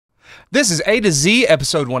This is A to Z,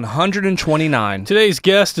 episode 129. Today's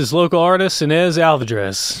guest is local artist Ines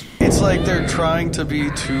Alvidres. It's like they're trying to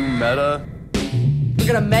be too meta. We're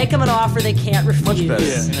gonna make them an offer they can't refuse. Much better.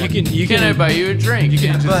 Yeah. You Can I buy you a drink? You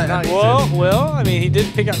can just But- not. Well, I mean, he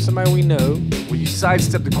did pick out somebody we know. Well, you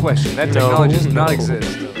sidestepped the question. That technology does not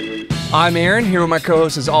exist. I'm Aaron, here with my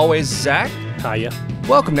co-host as always, Zach. Hiya.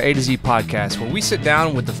 Welcome to A to Z Podcast, where we sit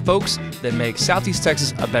down with the folks that make Southeast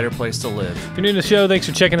Texas a better place to live. If you're new to the show, thanks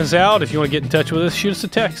for checking us out. If you want to get in touch with us, shoot us a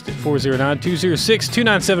text at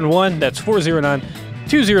 409-206-2971. That's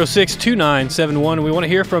 409-206-2971. We want to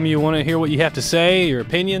hear from you. We want to hear what you have to say, your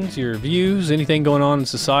opinions, your views, anything going on in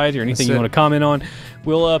society or anything you want to comment on.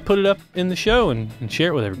 We'll put it up in the show and share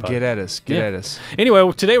it with everybody. Get at us. Get at us.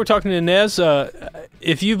 Anyway, today we're talking to Ines.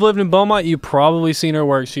 If you've lived in Beaumont, you've probably seen her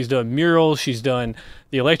work. She's done murals. She's done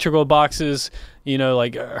the electrical boxes. You know,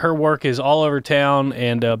 like her work is all over town.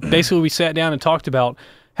 And basically we sat down and talked about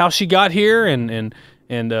how she got here and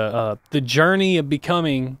the journey of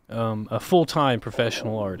becoming a full-time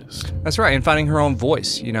professional artist. That's right, and finding her own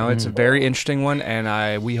voice. You know, it's a very interesting one,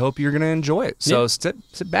 and we hope you're going to enjoy it. So sit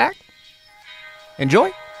back,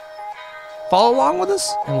 enjoy, follow along with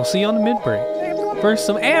us. And we'll see you on the mid-break. First,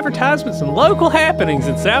 some advertisements and local happenings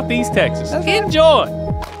in Southeast Texas. Enjoy!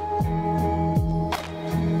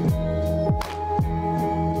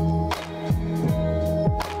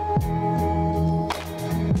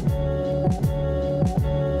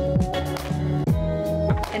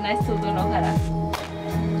 And I still don't know how to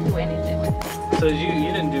do anything with it. So you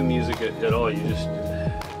didn't do music at all. You just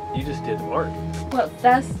did art. Well,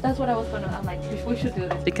 that's what I was gonna. I'm like, we should do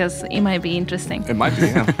this because it might be interesting It might be,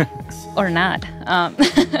 yeah. or not.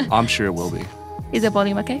 I'm sure it will be. Is the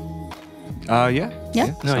volume okay? Yeah. Yeah?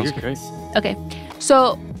 No, sounds you're good. great. Okay.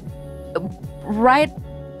 So, right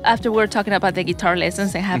after we're talking about the guitar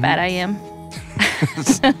lessons and how bad I am,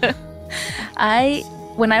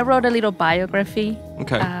 when I wrote a little biography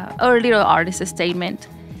Okay. or a little artist statement,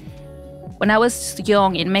 when I was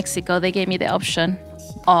young in Mexico, they gave me the option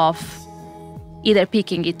of either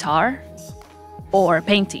picking guitar or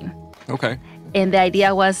painting. Okay. And the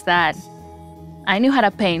idea was that I knew how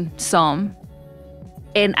to paint some,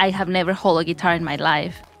 and I have never held a guitar in my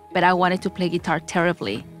life, but I wanted to play guitar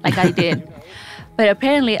terribly, like I did. But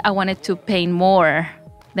apparently I wanted to paint more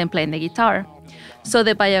than playing the guitar. So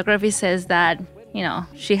the biography says that, you know,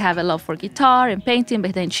 she had a love for guitar and painting,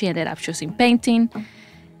 but then she ended up choosing painting.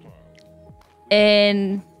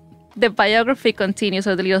 And the biography continues,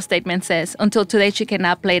 so the little statement says, until today she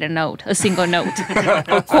cannot play a single note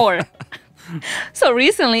or chord. So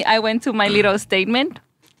recently I went to my little statement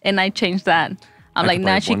and I changed that. I'm like,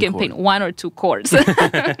 now she can paint one or two chords. She's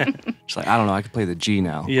like, I don't know, I can play the G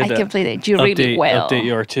now. You had I to can play the G really well. Update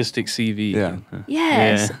your artistic CV. Yeah.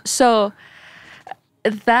 Yes. Yeah. So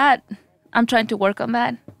that, I'm trying to work on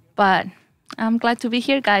that, but I'm glad to be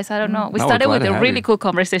here, guys. I don't know. We No, we're started glad with to a have really you. cool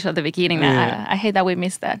conversation at the beginning. Yeah. I hate that we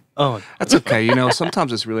missed that. Oh, That's okay. You know,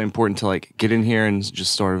 sometimes it's really important to like get in here and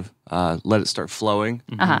just sort of let it start flowing.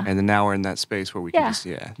 Uh-huh. And then now we're in that space where we can Yeah. just,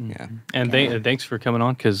 yeah. and thanks for coming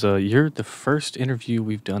on because you're the first interview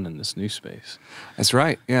we've done in this new space. That's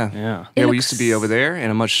right. Yeah. Yeah. Yeah, It we used to be looks- over there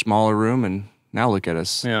in a much smaller room, and now look at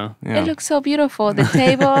us. Yeah. Yeah. It looks so beautiful. The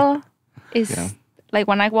table is Yeah. like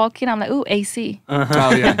when I walk in, I'm like, ooh, AC.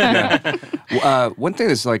 Oh, yeah. Yeah. One thing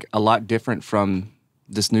that's like a lot different from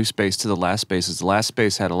this new space to the last space is the last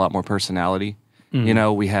space had a lot more personality. You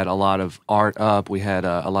know, we had a lot of art up, we had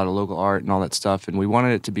a lot of local art and all that stuff, and we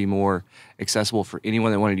wanted it to be more accessible for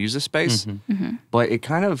anyone that wanted to use this space. But it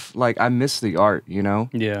kind of like, I miss the art, you know?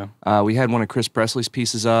 Yeah. We had one of Chris Presley's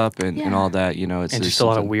pieces up and Yeah. all that, you know. It's And just a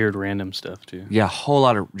lot of something- weird random stuff too. Yeah, a whole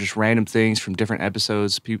lot of just random things from different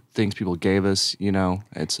episodes, things people gave us, you know.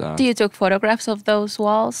 It's Do you took photographs of those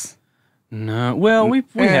walls? No. Well, we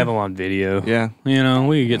Yeah. have them on video. yeah. You know,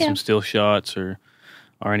 we could get Yeah. some still shots or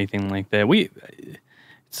anything like that.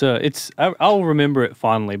 I'll remember it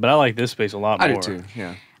fondly, but I like this space a lot I more. do too,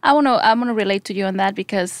 yeah. I wanna relate to you on that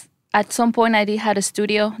because at some point I had a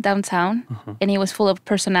studio downtown and it was full of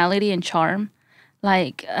personality and charm.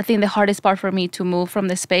 Like, I think the hardest part for me to move from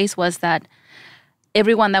the space was that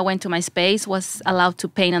everyone that went to my space was allowed to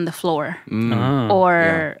paint on the floor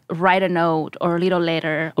or write a note or a little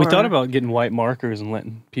letter. We or- thought about getting white markers and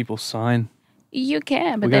letting people sign. You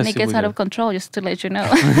can, but We then gotta it see if gets we out can- of control, just to let you know.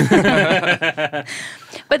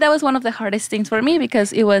 But that was one of the hardest things for me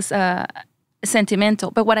because it was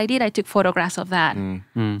sentimental. But what I did, I took photographs of that.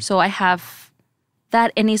 So I have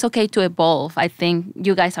that, and it's okay to evolve. I think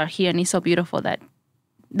you guys are here, and it's so beautiful that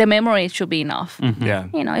the memory should be enough. Yeah.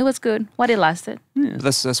 You know, it was good. What it lasted.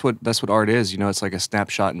 That's what art is. You know, it's like a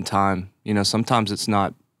snapshot in time. You know, sometimes it's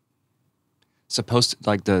not supposed to,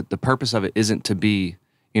 like the purpose of it isn't to be,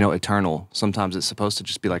 you know, eternal. Sometimes it's supposed to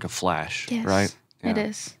just be like a flash, Yes, right? it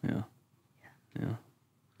is. Yeah. Yeah.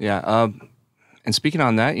 Yeah. And speaking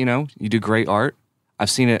on that, you know, you do great art. I've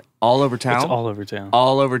seen it all over town. It's all over town.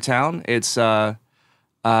 All over town. It's so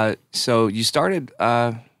you started.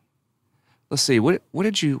 Let's see. What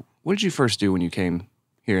did you first do when you came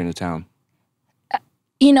here into town?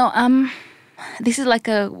 You know, this is like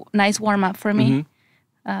a nice warm up for me.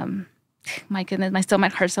 My goodness, my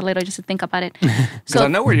stomach hurts a little just to think about it. Because I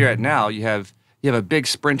know where you're at now. You have a big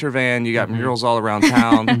Sprinter van. You got murals all around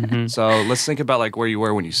town. So let's think about like where you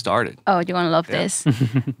were when you started. Oh, you're gonna love this.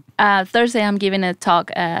 Thursday, I'm giving a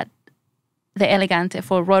talk at the Elegante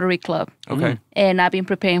for Rotary Club. Okay. And I've been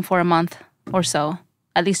preparing for a month or so,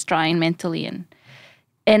 at least trying mentally,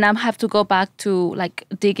 and I have to go back to like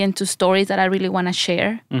dig into stories that I really want to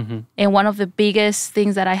share. And one of the biggest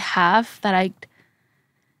things that I have that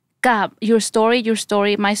God, your story,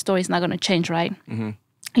 my story is not going to change, right?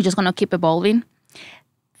 You're just going to keep evolving.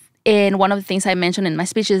 And one of the things I mentioned in my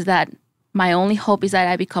speech is that my only hope is that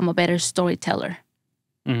I become a better storyteller.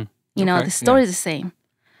 You know, the story is the same.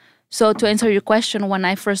 So to answer your question, when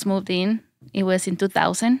I first moved in, it was in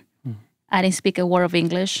 2000. I didn't speak a word of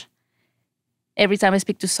English. Every time I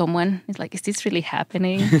speak to someone, it's like, is this really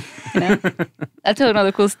happening? You know? I'll tell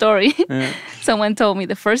another cool story. Someone told me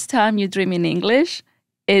the first time you dream in English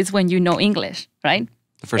is when you know English, right?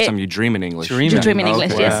 The first time you dream in English. You dream in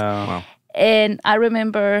English, Okay. yes. Wow. And I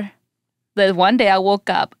remember that one day I woke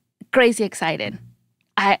up crazy excited.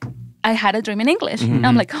 I had a dream in English. And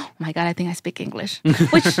I'm like, oh my God, I think I speak English,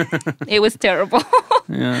 which it was terrible.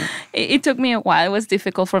 It took me a while. It was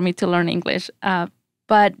difficult for me to learn English.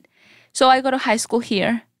 But so I go to high school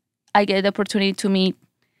here. I get the opportunity to meet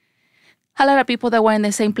a lot of people that were in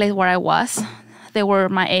the same place where I was. They were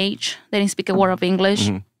my age. They didn't speak a word of English.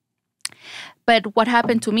 But what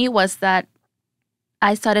happened to me was that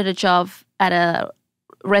I started a job at a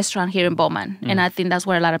restaurant here in Beaumont. And I think that's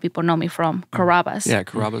where a lot of people know me from, Carraba's. Yeah,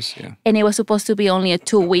 Carrabas, yeah. And it was supposed to be only a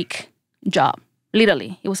 2-week job.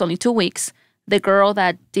 Literally, it was only 2 weeks. The girl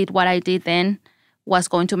that did what I did then was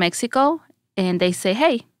going to Mexico. And they say,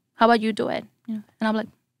 hey, how about you do it? And I'm like,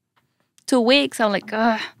 2 weeks. I'm like,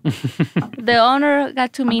 ugh. The owner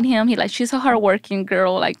got to meet him. He like, she's a hardworking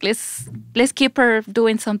girl. Like, let's keep her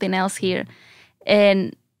doing something else here.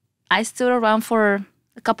 And I stood around for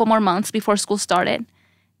a couple more months before school started.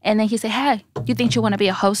 And then he said, hey, you think you want to be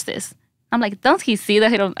a hostess? I'm like, don't he see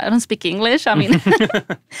that I don't speak English? I mean,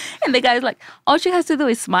 and the guy's like, all she has to do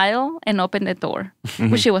is smile and open the door,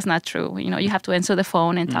 which it was not true. You know, you have to answer the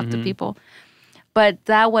phone and talk to people. But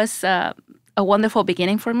that was a wonderful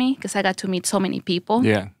beginning for me because I got to meet so many people.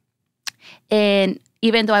 Yeah. And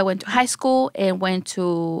even though I went to high school and went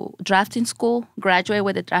to drafting school, graduated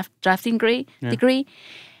with a drafting degree,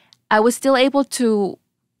 I was still able to,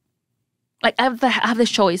 like, I have the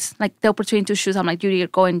choice, like the opportunity to choose. I'm like, you either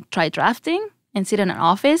go and try drafting and sit in an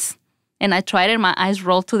office. And I tried it, my eyes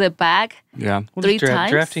rolled to the back Yeah. 3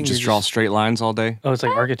 times. Drafting Just draw straight lines all day. Oh, it's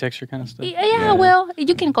like architecture kind of stuff? Yeah, well,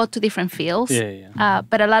 you can go to different fields. Yeah.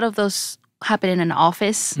 But a lot of those happen in an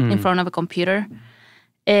office in front of a computer.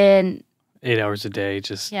 And 8 hours a day,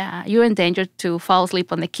 just... yeah, you're in danger to fall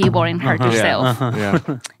asleep on the keyboard and hurt yourself.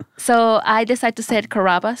 Yeah. So I decided to set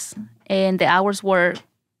Carrabas, and the hours were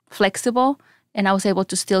flexible, and I was able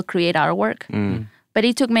to still create artwork. But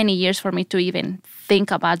it took many years for me to even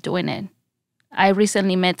think about doing it. I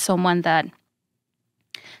recently met someone that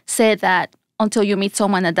said that until you meet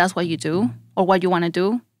someone that does what you do or what you want to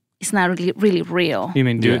do, it's not really real. You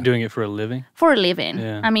mean doing it for a living? For a living.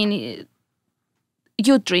 Yeah. I mean,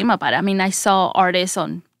 you dream about it. I mean, I saw artists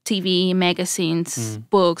on TV, magazines,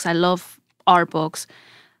 books. I love art books.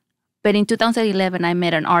 But in 2011, I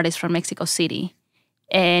met an artist from Mexico City.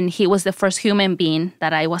 And he was the first human being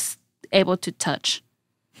that I was able to touch.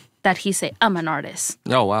 That he said, I'm an artist.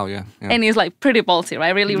 Oh, wow, yeah. And he's like pretty ballsy,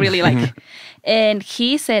 right? Really, really like. And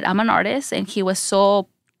he said, I'm an artist. And he was so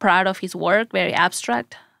proud of his work, very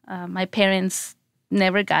abstract. My parents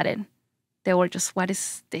never got it. They were just, what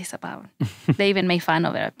is this about? They even made fun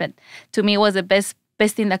of it. But to me, it was the best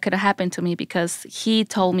thing that could have happened to me because he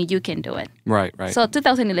told me you can do it. Right. So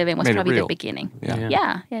 2011 was Made it probably the real. beginning.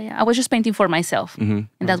 Yeah. Yeah. I was just painting for myself. And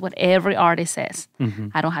that's what every artist says.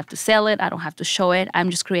 I don't have to sell it. I don't have to show it. I'm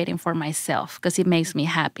just creating for myself because it makes me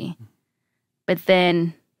happy. But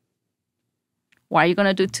then what are you going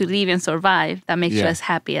to do to live and survive that makes you as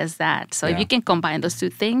happy as that? So if you can combine those two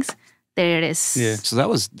things, there it is. Yeah. So that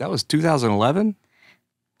was 2011?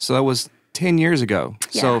 So that was 10 years ago.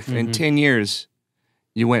 Yeah. So in 10 years,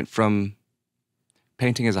 you went from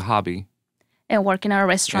painting as a hobby and working at a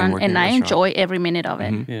restaurant, working and at a I restaurant. enjoy every minute of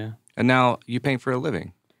it. Yeah. And now you paint for a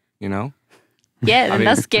living, you know? Yeah, and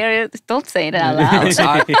that's scary. Don't say it out loud.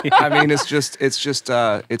 I mean,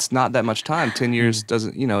 it's not that much time. 10 years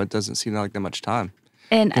doesn't, it doesn't seem like that much time.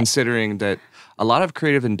 And Considering that a lot of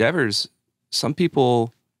creative endeavors, some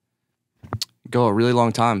people go a really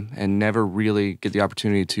long time and never really get the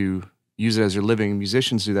opportunity to use it as their living.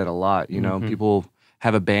 Musicians do that a lot. People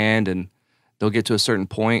have a band and they'll get to a certain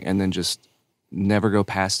point and then just never go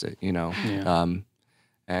past it. Yeah.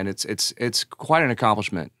 And it's quite an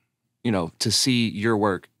accomplishment. To see your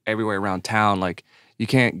work everywhere around town. Like, you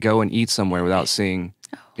can't go and eat somewhere without seeing,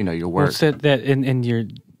 your work. What's that in your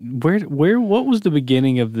what was the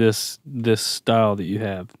beginning of this style that you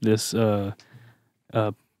have? This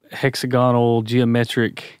hexagonal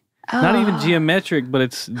geometric, not even geometric, but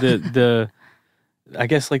it's the I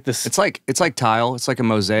guess like this. It's like tile. It's like a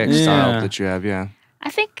mosaic style that you have. Yeah. I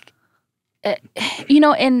think,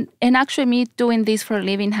 and actually me doing this for a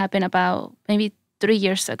living happened about maybe 3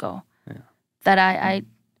 years ago. That I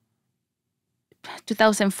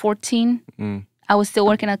 2014, I was still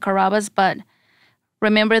working at Carrabas, but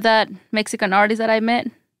remember that Mexican artist that I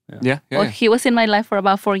met? Yeah. Well, he was in my life for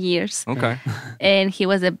about 4 years. Okay. And he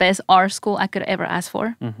was the best art school I could ever ask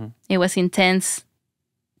for. Mm-hmm. It was intense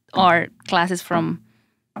art classes from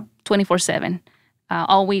 24/7.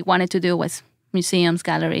 All we wanted to do was museums,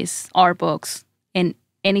 galleries, art books, and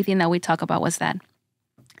anything that we talk about was that.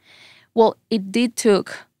 Well, it did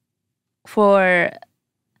took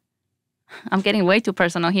I'm getting way too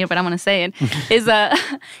personal here, but I'm going to say it,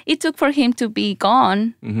 it took for him to be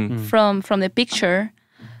gone from the picture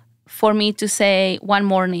for me to say one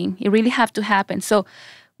morning, it really had to happen. So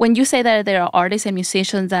when you say that there are artists and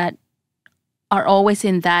musicians that are always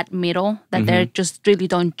in that middle, that they just really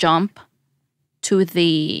don't jump to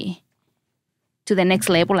the next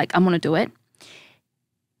level, like, I'm going to do it.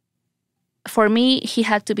 For me, he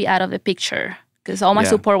had to be out of the picture. Because all my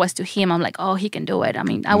support was to him. I'm like, oh, he can do it. I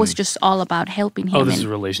mean, I was just all about helping him. Oh, this is a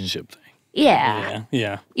relationship thing. Yeah.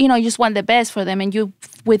 Yeah. You just want the best for them, and you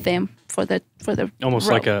with them for the almost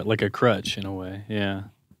road. like a crutch in a way. Yeah.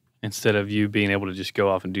 Instead of you being able to just go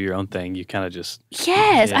off and do your own thing, you kind of just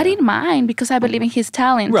Yes, I didn't mind because I believe in his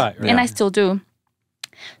talent. Right. And I still do.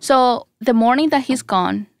 So the morning that he's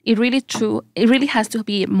gone, it really has to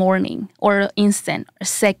be morning or instant or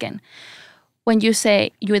second. When you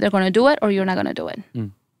say you're either going to do it or you're not going to do it.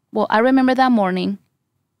 Well, I remember that morning,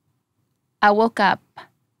 I woke up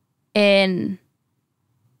and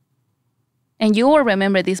you will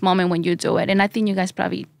remember this moment when you do it. And I think you guys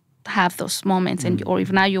probably have those moments, or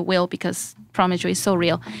if not, you will, because I promise you, it's so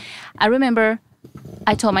real. I remember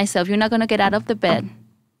I told myself, you're not going to get out of the bed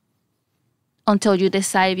until you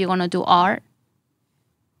decide if you're going to do art,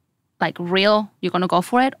 like real, you're going to go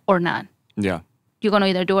for it or not. Yeah. You're going to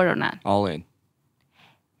either do it or not. All in.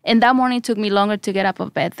 And that morning took me longer to get up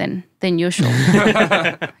of bed than usual.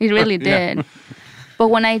 It really did. Yeah. But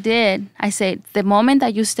when I did, I said, the moment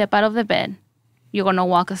that you step out of the bed, you're going to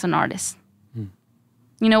walk as an artist.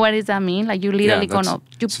 You know what does that mean? Like, you're literally going to...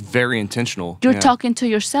 It's very intentional. You're talking to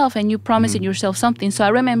yourself and you're promising yourself something. So I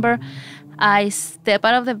remember I stepped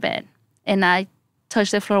out of the bed and I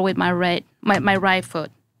touched the floor with my right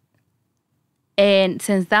foot. And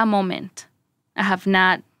since that moment, I have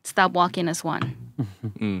not stopped walking as one.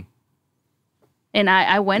 And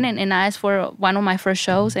I went in and I asked for one of my first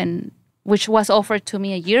shows, and which was offered to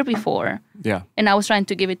me a year before. Yeah. And I was trying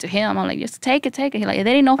to give it to him. I'm like, just take it. He's like, they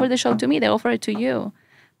didn't offer the show to me. They offered it to you.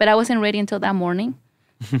 But I wasn't ready until that morning.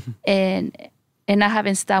 and I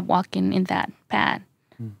haven't stopped walking in that path.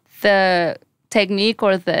 The technique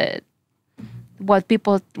or what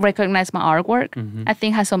people recognize my artwork, I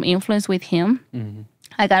think has some influence with him.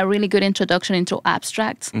 I got a really good introduction into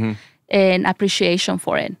abstracts and appreciation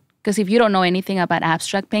for it. Because if you don't know anything about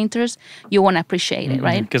abstract painters, you won't appreciate it,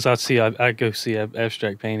 right? Because I go see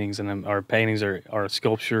abstract paintings, and our paintings are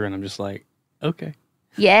sculpture, and I'm just like, okay.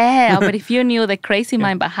 Yeah, but if you knew the crazy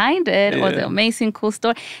mind behind it or the amazing cool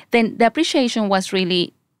story, then the appreciation was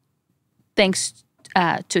really thanks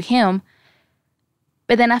to him.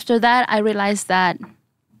 But then after that, I realized that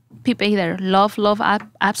people either love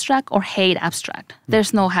abstract or hate abstract.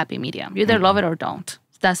 There's no happy medium. You either love it or don't.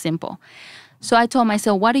 It's that simple. So I told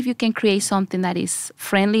myself, what if you can create something that is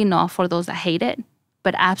friendly enough for those that hate it,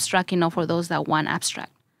 but abstract enough for those that want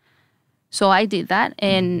abstract? So I did that.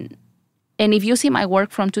 And if you see my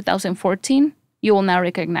work from 2014, you will now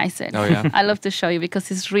recognize it. Oh, yeah? I love to show you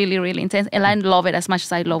because it's really, really intense. And I love it as much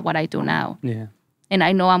as I love what I do now. Yeah. And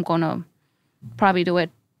I know I'm going to probably do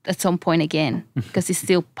it at some point again because it's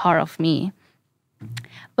still part of me.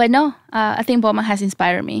 But no, I think Beaumont has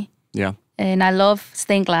inspired me. Yeah. and I love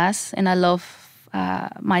stained glass, and I love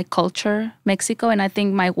my culture, Mexico, and I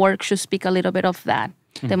think my work should speak a little bit of that,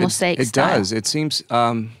 the mosaic It style. does. It seems,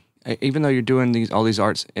 even though you're doing all these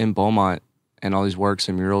arts in Beaumont and all these works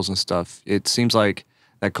and murals and stuff, it seems like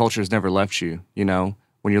that culture has never left you. You know,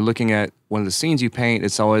 when you're looking at one of the scenes you paint,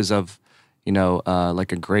 it's always of, you know,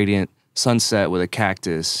 like a gradient sunset with a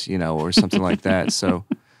cactus, you know, or something like that. So,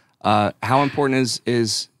 how important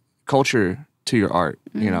is culture to your art?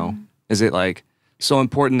 You know, is it like so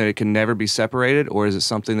important that it can never be separated, or is it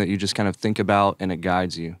something that you just kind of think about and it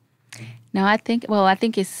guides you? No, I think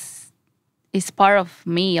it's part of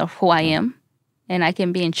me, of who I am, and I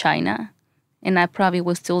can be in China, and I probably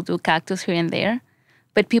will still do cactus here and there,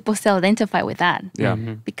 but people still identify with that. Yeah.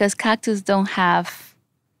 Because cactus don't have,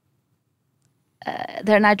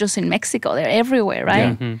 they're not just in Mexico, they're everywhere,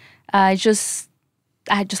 right? I just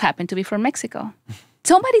happen to be from Mexico.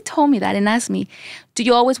 Somebody told me that and asked me, do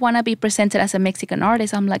you always want to be presented as a Mexican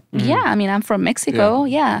artist? I'm like, yeah, I mean, I'm from Mexico,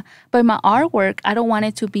 yeah. But my artwork, I don't want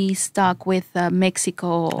it to be stuck with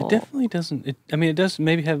Mexico. It definitely doesn't. It does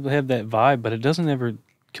maybe have that vibe, but it doesn't ever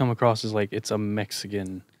come across as like it's a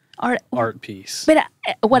Mexican art piece. But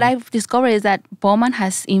what I've discovered is that Beaumont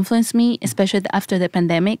has influenced me, especially after the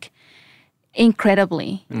pandemic,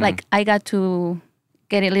 incredibly. Like, I got to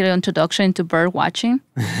get a little introduction to bird watching.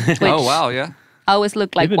 Which Oh, wow, yeah. I always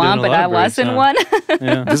looked like You've been one, doing a but lot I of birds, wasn't huh? one.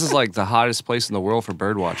 Yeah. This is like the hottest place in the world for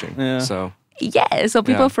bird watching. Yeah. So, Yeah, so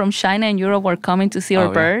people from China and Europe were coming to see our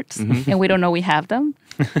yeah. birds, and we don't know we have them.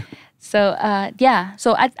 So,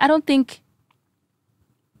 so I don't think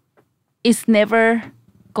it's never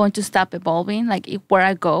going to stop evolving. Like, where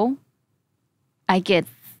I go, I get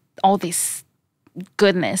all this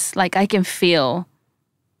goodness. Like, I can feel,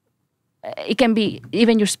 it can be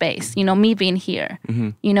even your space, you know, me being here.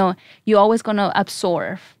 You know, you're always going to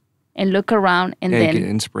absorb and look around and you then get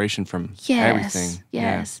inspiration from Yes, everything.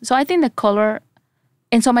 yes. So I think the color,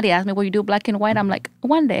 and somebody asked me, will you do black and white? I'm like,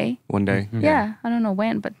 one day. Yeah. One day. Yeah, I don't know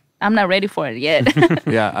when, but I'm not ready for it yet.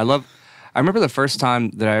 Yeah, I remember the first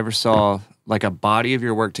time that I ever saw like a body of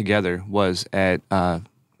your work together was at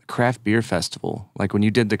craft beer festival. Like when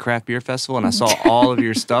you did the craft beer festival, and I saw all of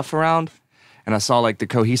your stuff around, and I saw like the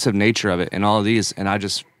cohesive nature of it and all of these, and I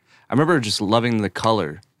remember just loving the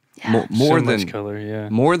color more So than much color, yeah.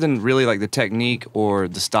 more than really like the technique or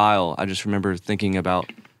the style. I just remember thinking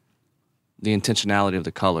about the intentionality of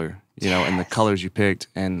the color, you know, and the colors you picked,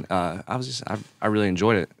 and I really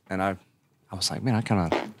enjoyed it, and I was like, man,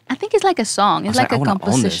 I think it's like a song. It's like I a wanna own this.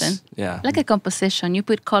 composition. Yeah. Like a composition. You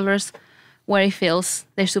put colors where it feels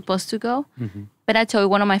they're supposed to go. But I tell you,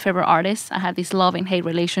 one of my favorite artists, I have this love and hate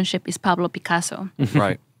relationship, is Pablo Picasso.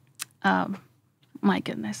 right. My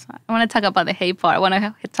goodness. I want to talk about the hate part. I want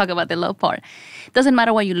to talk about the love part. It doesn't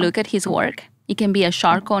matter what you look at his work. It can be a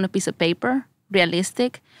charcoal on a piece of paper,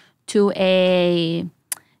 realistic, to a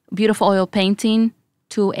beautiful oil painting,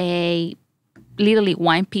 to a literally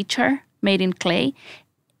wine pitcher made in clay,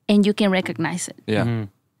 and you can recognize it. Yeah.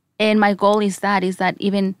 And my goal is that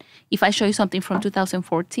even if I show you something from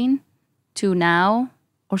 2014 to now,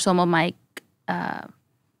 or some of my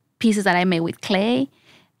pieces that I made with clay,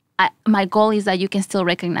 my goal is that you can still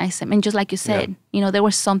recognize them. And just like you said, you know, there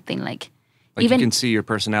was something like even you can see your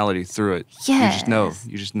personality through it. Yes.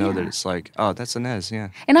 You just know that it's like, oh, that's Ines, yeah.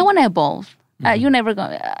 And I want to evolve. You're never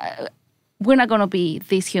going to, we're not going to be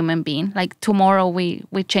this human being. Like tomorrow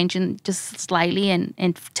we're changing just slightly, and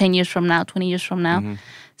 10 years from now, 20 years from now.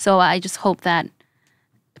 So I just hope that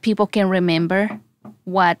people can remember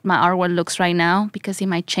what my artwork looks right now, because it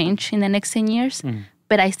might change in the next 10 years.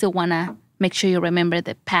 But I still want to make sure you remember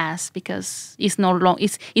the past, because it's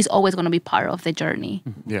it's always going to be part of the journey.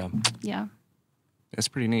 Yeah. Yeah. That's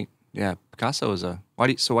pretty neat. Yeah. Picasso is why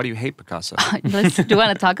do you hate Picasso? Do you want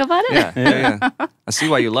to talk about it? Yeah. I see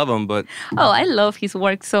why you love him, but Oh, I love his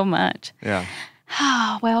work so much. yeah.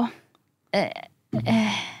 Well,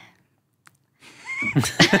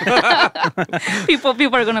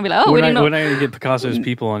 people are gonna be like, oh, we didn't know. We're not going to get Picasso's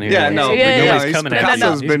people on here. Yeah, no. Yeah, But Nobody's coming at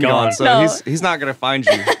Picasso's you. been He's gone, gone. so No. he's not gonna find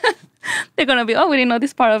you. They're gonna be, oh, we didn't know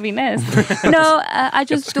this part of Ines. No, I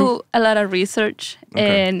just do a lot of research,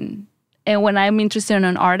 and when I'm interested in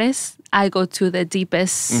an artist, I go to the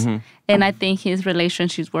deepest. And I think his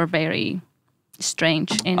relationships were very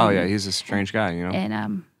strange. And, Oh yeah, he's a strange guy, you know.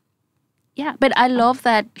 And yeah, but I love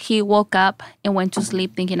that he woke up and went to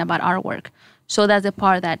sleep thinking about artwork. So that's the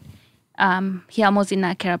part that he almost did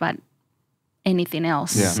not care about anything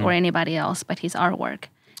else or anybody else but his artwork.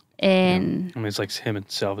 And I mean, it's like him and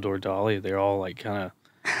Salvador Dali. They're all like kind of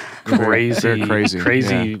They're crazy,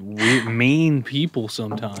 crazy. weird, mean people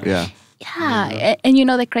sometimes. Yeah. yeah, and you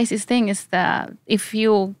know the craziest thing is that if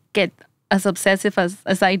you get as obsessive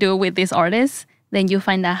as I do with these artists, then you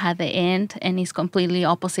find out how they end, and it's completely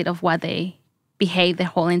opposite of what they behave their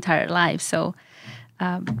whole entire life. So,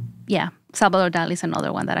 yeah, Salvador Dali is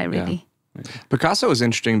another one that I really... Picasso was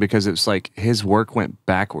interesting because it's like his work went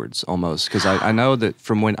backwards almost. Because I know that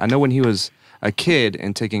when he was a kid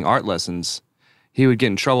and taking art lessons, he would get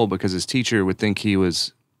in trouble because his teacher would think he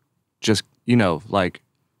was just, like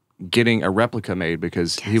getting a replica made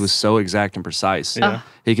because he was so exact and precise. Yeah.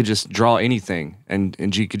 He could just draw anything and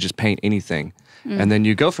he could just paint anything. And then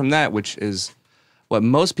you go from that, which is what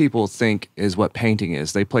most people think is what painting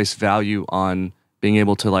is. They place value on being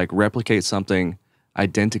able to like replicate something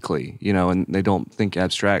identically, and they don't think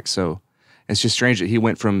abstract. So it's just strange that he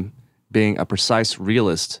went from being a precise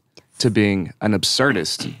realist to being an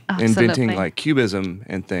absurdist, inventing like cubism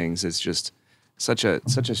and things. It's just such a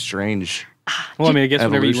strange. Well, I mean, I guess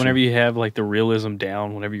evolution. whenever you have like the realism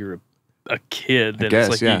down, whenever you're a kid, then guess,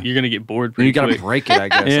 it's like you're gonna get bored And pretty you got to quick. break it, I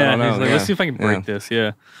guess. Yeah, I don't know. he's like, Yeah. let's see if I can break this.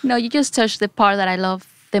 Yeah. No, you just touched the part that I love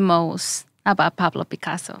the most about Pablo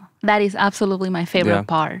Picasso. That is absolutely my favorite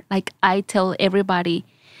part. Like, I tell everybody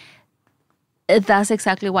that's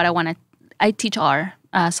exactly what I want to... I teach art,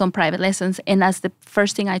 some private lessons, and that's the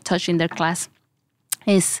first thing I touch in their class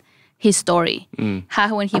is his story.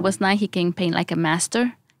 How when he was 9, he can paint like a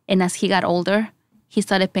master, and as he got older, he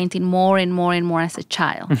started painting more and more and more as a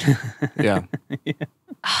child. Yeah.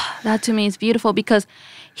 That to me is beautiful because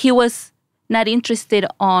he was not interested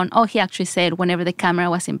on, he actually said whenever the camera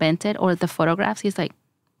was invented or the photographs, he's like,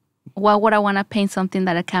 why would I want to paint something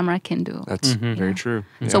that a camera can do? That's very true.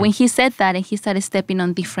 Yeah. So when he said that and he started stepping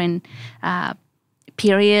on different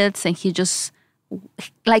periods and he just,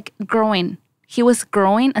 like growing, he was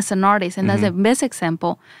growing as an artist. And that's the best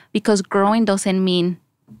example because growing doesn't mean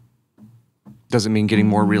getting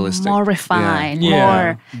more realistic. more refined, Yeah.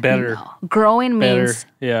 more Better. No. Growing means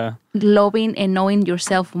Yeah. loving and knowing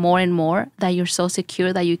yourself more and more, that you're so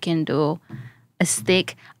secure that you can do a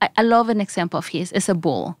stick. I love an example of his. It's a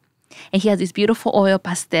bull. And he has these beautiful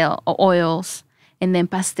oils and then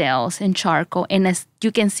pastels and charcoal. And as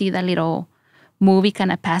you can see that little movie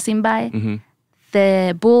kind of passing by,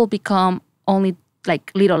 the bull become only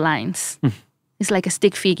like little lines. It's like a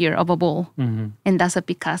stick figure of a bull. And that's a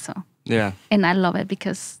Picasso. Yeah. And I love it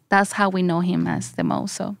because that's how we know him as the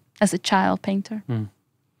most, so as a child painter. And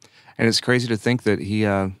it's crazy to think that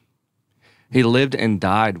he lived and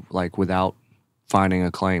died like without finding a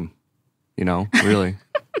claim. Really.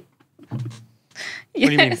 What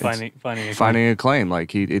do you mean finding A claim.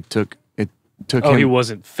 Like it took Oh, him. he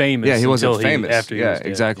wasn't famous. Yeah, he wasn't until famous. after he was dead.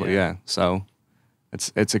 Exactly. Yeah. So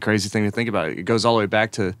it's a crazy thing to think about. It goes all the way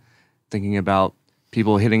back to thinking about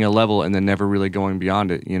people hitting a level and then never really going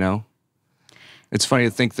beyond it. It's funny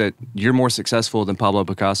to think that you're more successful than Pablo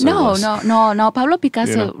Picasso was. No. Pablo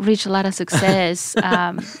Picasso reached a lot of success.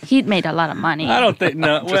 He made a lot of money. I don't think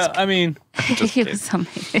no. Well, I mean, He was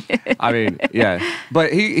something. I mean, yeah.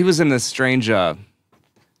 But he was in this strange that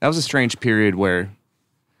was a strange period where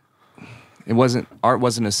art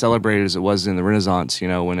wasn't as celebrated as it was in the Renaissance,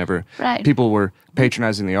 whenever people were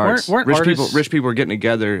patronizing the arts. Weren't rich people were getting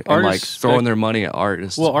together and like throwing their money at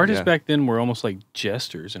artists. Well, artists back then were almost like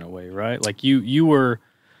jesters in a way, right? Like you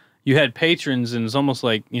had patrons, and it's almost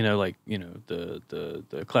like the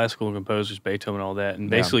classical composers, Beethoven, and all that, and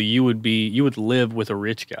basically you would live with a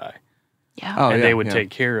rich guy. Yeah. And they would take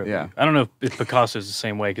care of you. you. I don't know if Picasso is the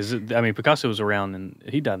same way because Picasso was around and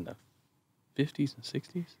he died in the 50s and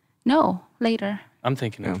 60s. No, later. I'm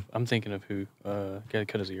thinking of who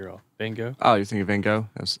cut his ear off. Van Gogh. Oh, you're thinking Van Gogh?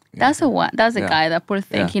 That's a guy, that poor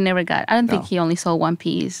thing. Yeah. He never got. I don't think he only sold one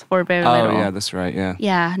piece for very little. Oh, yeah, that's right. Yeah.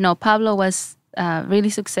 Yeah. No, Pablo was really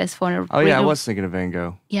successful. And I was thinking of Van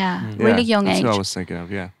Gogh. Yeah, really young that's age. That's who I was thinking of.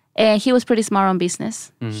 Yeah. And he was pretty smart on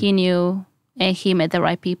business. He knew, and he met the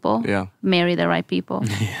right people. Yeah. Married the right people.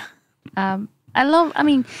 He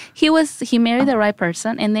married the right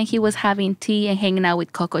person, and then he was having tea and hanging out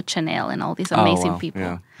with Coco Chanel and all these amazing people.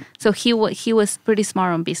 Yeah. So he was pretty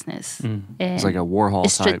smart on business. It's like a Warhol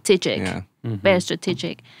type. Strategic. Yeah. Very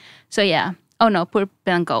strategic. So yeah. Oh no, poor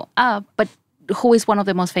Van Gogh. But who is one of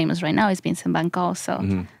the most famous right now is Vincent Van Gogh.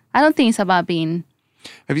 So I don't think it's about being.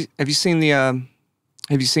 Have you seen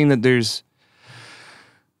that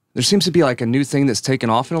there seems to be like a new thing that's taken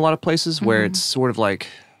off in a lot of places where it's sort of like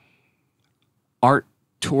art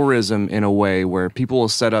tourism in a way where people will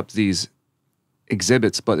set up these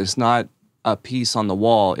exhibits, but it's not a piece on the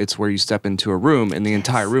wall. It's where you step into a room and the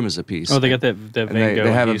entire room is a piece. Oh, they got that Van Gogh.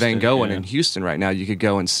 They have in a Van Houston, Gogh one in Houston right now. You could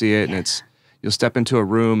go and see it, and you'll step into a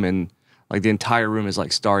room and like the entire room is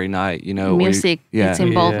like Starry Night. Music. It's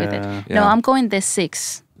involved with it. No, I'm going this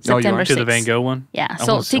 6th September To the 6th. Van Gogh one? Yeah, I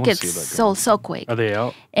so wanna see tickets that sold so quick. Are they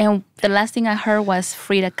out? And the last thing I heard was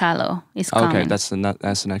Frida Kahlo is coming. Okay, that's the next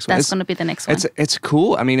one. That's going to be the next one. It's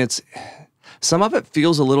cool. I mean, some of it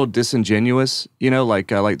feels a little disingenuous, like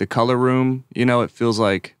the color room. It feels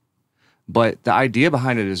like, but the idea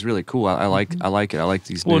behind it is really cool. I like it. I like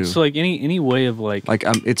these Well, new. it's like any way of like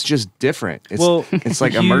it's just different. It's, Well, it's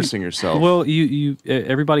like immersing yourself. Well, you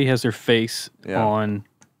everybody has their face Yeah. on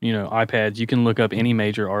iPads. You can look up any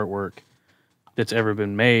major artwork that's ever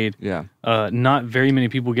been made. Yeah. Not very many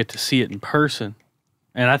people get to see it in person,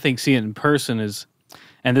 and I think seeing it in person is,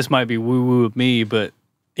 and this might be woo woo of me, but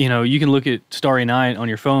you can look at Starry Night on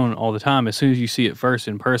your phone all the time. As soon as you see it first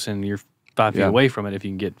in person, you're 5 feet away from it. If you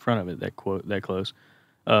can get in front of it that close,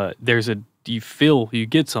 you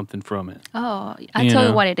get something from it. Oh, I tell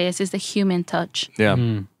you what it is. It's the human touch. Yeah.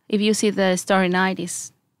 If you see the Starry Night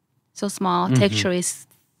is so small, texture is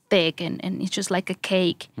thick, and it's just like a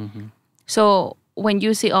cake. So when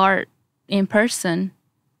you see art in person,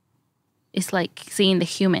 it's like seeing the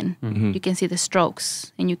human. You can see the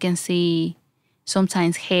strokes, and you can see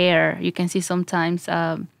sometimes hair. You can see sometimes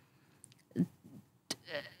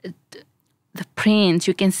the prints.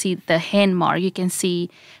 You can see the hand mark. You can see.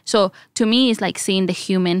 So to me, it's like seeing the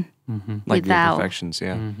human Like the without imperfections.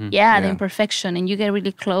 Yeah. the imperfection, and you get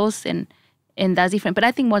really close, and that's different. But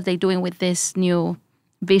I think what they're doing with this new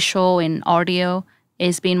visual and audio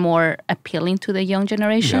is being more appealing to the young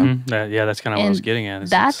generation. That's kind of what I was getting at.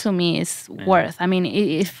 That to me is worth. I mean,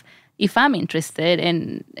 if I'm interested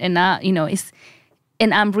and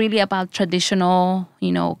I'm really about traditional,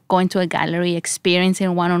 going to a gallery,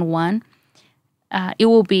 experiencing one-on-one. It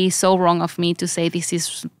will be so wrong of me to say this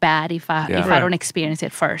is bad if I don't experience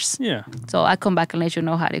it first. Yeah. So I come back and let you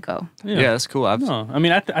know how to go. Yeah, that's cool. No, I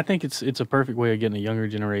mean, I think it's a perfect way of getting a younger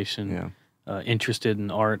generation interested in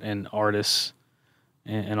art and artists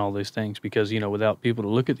and all those things, because without people to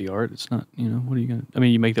look at the art, it's not what are you gonna? I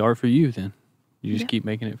mean, you make the art for you, then you just keep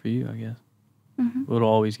making it for you, I guess. It'll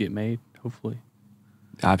always get made, hopefully.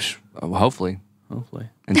 Hopefully.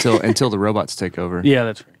 Until the robots take over. Yeah,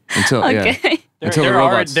 that's right. Until until the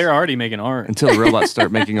robots they're already making art. Until the robots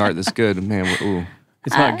start making art that's good, man. Ooh.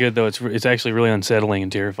 It's not good though. It's actually really unsettling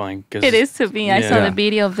and terrifying. Cause it is to me. I saw the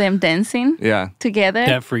video of them dancing together.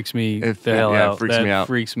 That freaks me the hell out. That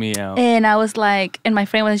freaks me out. And I was like, and my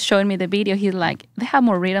friend was showing me the video. He's like, they have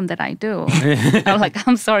more rhythm than I do. I was like,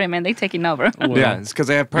 I'm sorry, man. They're taking over. Well, it's because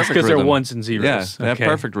they have perfect rhythm. Because they're ones and zeros. Yeah, they have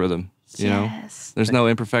perfect rhythm. There's no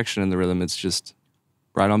imperfection in the rhythm. It's just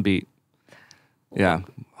right on beat. Yeah.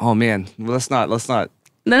 Oh man. Let's not.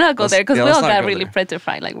 No, go there, because we all got really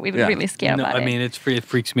petrified. Like we're really scared about it. I mean, it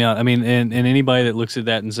freaks me out. I mean, and anybody that looks at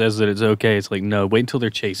that and says that it's okay, it's like, no, wait until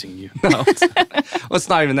they're chasing you. No, it's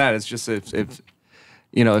not even that. It's just if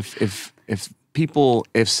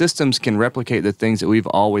systems can replicate the things that we've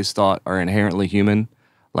always thought are inherently human,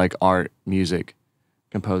 like art, music,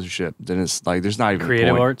 composership, then it's like there's not even creative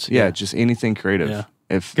a point. arts. Yeah, just anything creative. Yeah.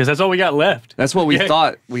 Because that's all we got left. That's what we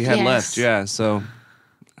thought we had left. Yeah. So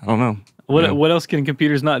I don't know. What else can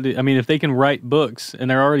computers not do? I mean, if they can write books, and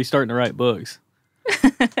they're already starting to write books.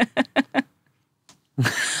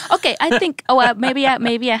 Okay, I think. Maybe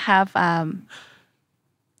I have. And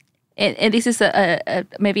this is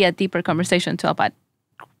maybe a deeper conversation too about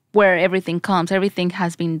where everything comes. Everything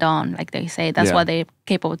has been done, like they say. That's why they're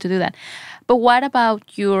capable to do that. But what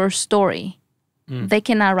about your story? They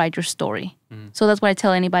cannot write your story. So that's why I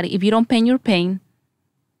tell anybody: if you don't paint your paint,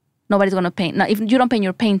 nobody's gonna paint. Now, if you don't paint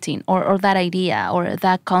your painting or that idea or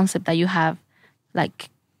that concept that you have, like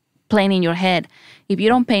playing in your head, if you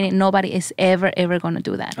don't paint it, nobody is ever gonna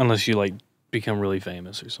do that. Unless you like become really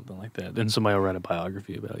famous or something like that, then somebody will write a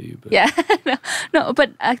biography about you. But. Yeah, no.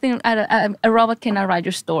 But I think a robot cannot write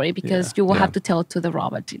your story because you will have to tell it to the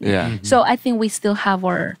robot. Yeah. So I think we still have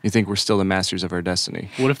our. You think we're still the masters of our destiny?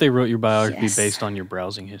 What if they wrote your biography based on your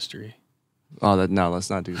browsing history? Oh, let's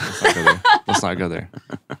not do. Let's not go there. Let's not go there.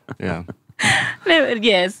 Yeah.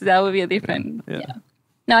 Yes, that would be a different. Yeah.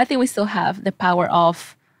 No, I think we still have the power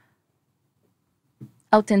of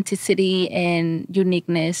authenticity and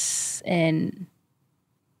uniqueness, and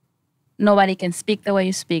nobody can speak the way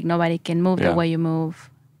you speak. Nobody can move the way you move.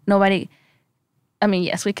 Nobody. I mean,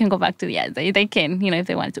 yes, we can go back to they can, if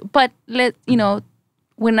they wanted to, but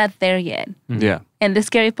we're not there yet. Yeah. And the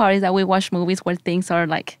scary part is that we watch movies where things are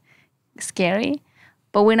like scary,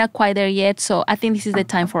 but we're not quite there yet. So I think this is the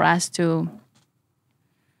time for us to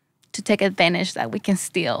take advantage that we can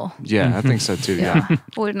still. Yeah, I think so too. Yeah.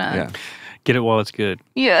 We're not. Yeah. Get it while it's good.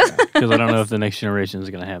 Yeah. Because I don't know if the next generation is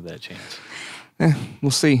going to have that chance.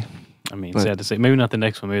 We'll see. I mean, sad to say, maybe not the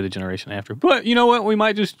next one, maybe the generation after. But you know what? We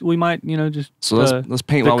might, just. So let's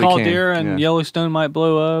paint the while we can. Caldera and Yellowstone might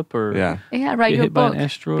blow up, or write your hit by book an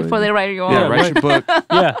asteroid before they write your Yeah, own. write your book.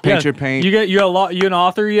 Paint your paint. You an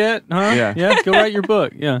author yet? Huh? Yeah. Go write your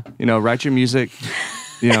book. Yeah. Write your music.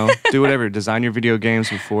 Do whatever. Design your video games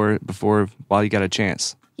before while you got a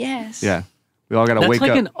chance. Yes. Yeah. We all got to wake That's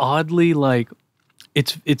like up. an oddly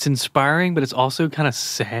it's inspiring, but it's also kind of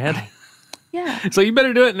sad. Yeah. So you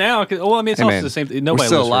better do it now. It's also the same thing. Nobody We're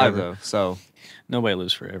still lives alive forever. though, so Nobody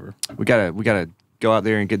lives forever. we gotta go out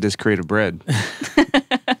there and get this creative bread.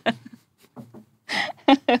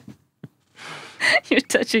 You're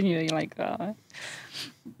touching you. You're like, oh.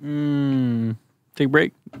 Take a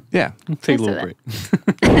break. Yeah. Take a Let's do little break.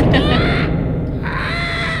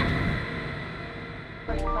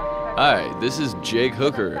 Hi, this is Jake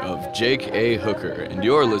Hooker of Jake A. Hooker, and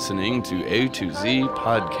you're listening to A2Z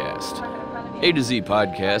Podcast. A2Z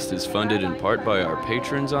Podcast is funded in part by our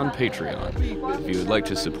patrons on Patreon. If you would like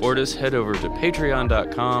to support us, head over to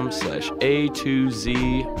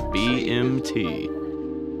patreon.com/A2ZBMT.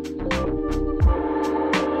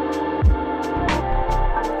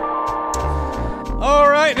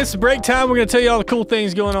 All right, it's break time. We're going to tell you all the cool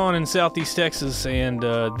things going on in Southeast Texas, and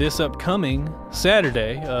this upcoming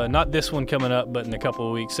Saturday, not this one coming up, but in a couple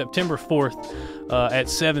of weeks, September 4th at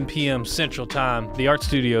 7 p.m. Central Time, the Art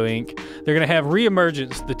Studio Inc. They're going to have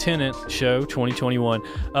Reemergence, the Tenant Show 2021.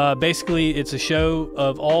 Basically, it's a show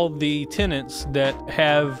of all the tenants that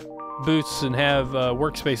have booths and have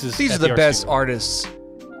workspaces. These at are the Art best Studio. artists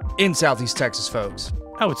in Southeast Texas, folks.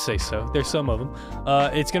 I would say so. There's some of them.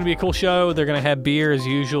 It's going to be a cool show. They're going to have beer as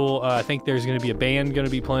usual. I think there's going to be a band going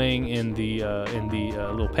to be playing in the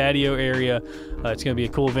little patio area. It's going to be a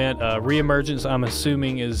cool event. Reemergence, I'm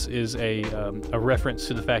assuming, is a reference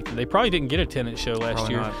to the fact that they probably didn't get a tenant show last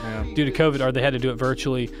year due to COVID, or they had to do it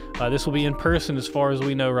virtually. This will be in person as far as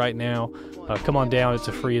we know right now. Come on down. It's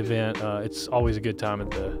a free event. It's always a good time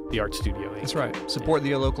at the Art Studio. That's right. Support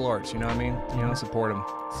the local arts. You know what I mean? Support them.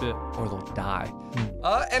 That's it. Or they'll die.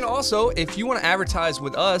 And also, if you want to advertise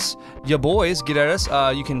with us, your boys, get at us.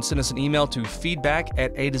 You can send us an email to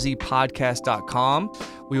feedback@A2Zpodcast.com.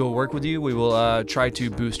 We will work with you. We will try to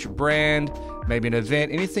boost your brand, maybe an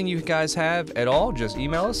event, anything you guys have at all. Just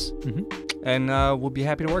email us, and we'll be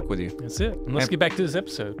happy to work with you. That's it. And let's get back to this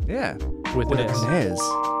episode. Yeah. With Ines. Ines.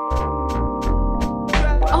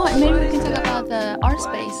 Oh, and maybe we can talk about the art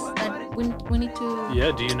space that we need to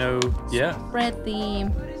Yeah, do you know? Yeah. spread the.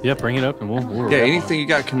 Yeah, bring it up and we'll Yeah, anything you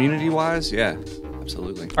got community-wise? Yeah,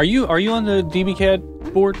 absolutely. Are you on the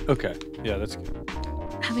DBCAD board? Okay. Yeah, that's good.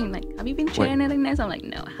 Have you been sharing it, Ines? I'm like,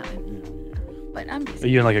 no, I haven't. But I'm Are just.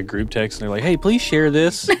 you in like a group text and they're like, hey, please share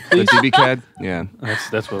this? The DBCAD? Yeah.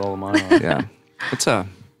 That's what all of mine are. Yeah.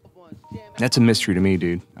 That's a mystery to me,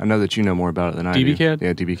 dude. I know that you know more about it than I do. DBCAD?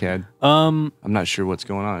 Yeah, DBCAD. I'm not sure what's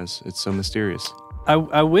going on. It's so mysterious.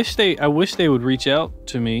 I wish they would reach out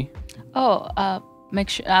to me. Make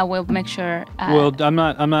sure I will make sure. I'm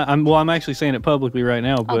actually saying it publicly right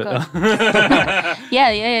now, but yeah.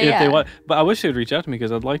 if they want, but I wish they would reach out to me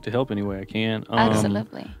because I'd like to help any way I can.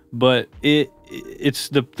 Absolutely. But it's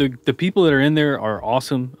the people that are in there are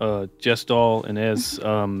awesome. Jestal, Ines,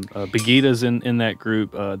 Begita's in that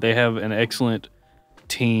group. They have an excellent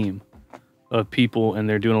team of people, and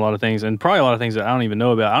they're doing a lot of things, and probably a lot of things that I don't even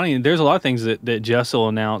know about. There's a lot of things that Jess will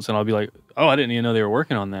announce, and I'll be like, oh, I didn't even know they were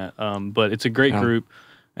working on that. But it's a great group,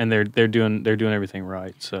 and they're doing everything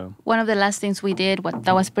right. So one of the last things we did,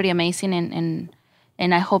 that was pretty amazing, and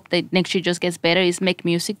I hope that next year just gets better, is Make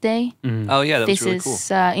Music Day. Oh yeah, that was This really cool.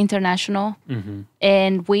 is international,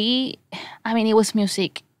 and it was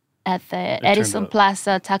music at the Edison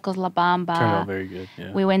Plaza, Tacos La Bamba. turned out very good.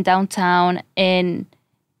 Yeah. We went downtown, and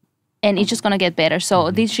it's just gonna get better. So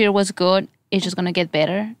this year was good. It's just gonna get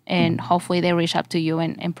better, and hopefully they reach out to you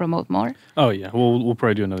and promote more. Oh yeah, we'll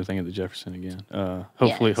probably do another thing at the Jefferson again.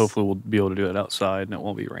 Hopefully we'll be able to do it outside and it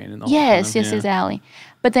won't be raining. The whole Yes, time. yes, exactly.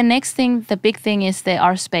 But the next thing, the big thing, is the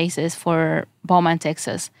art spaces for Beaumont,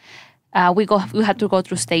 Texas. We have to go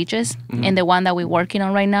through stages, and the one that we're working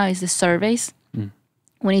on right now is the surveys.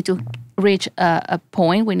 We need to reach a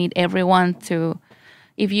point. We need everyone to,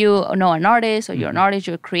 if you know an artist or you're an artist,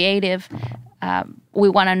 you're creative, we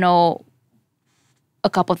want to know a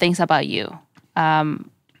couple things about you.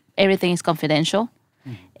 Everything is confidential,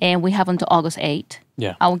 and we have until August 8th.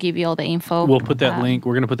 Yeah. I will give you all the info. We'll put that link.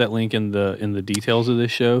 We're going to put that link in the details of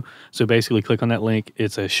this show. So basically, click on that link.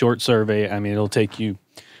 It's a short survey. I mean, it'll take you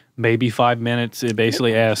maybe 5 minutes. It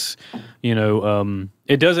basically asks,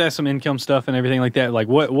 it does ask some income stuff and everything like that. Like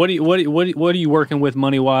what are you working with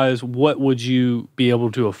money wise? What would you be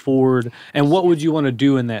able to afford, and what would you want to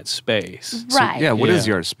do in that space? Right. So, what is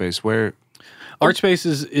the art space? Where? Art Space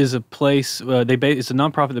is a place. It's a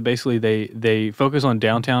nonprofit that basically they focus on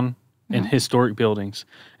downtown and historic buildings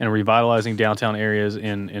and revitalizing downtown areas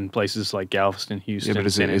in places like Galveston, Houston. Yeah,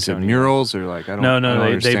 but San is it Antonio. murals or like I don't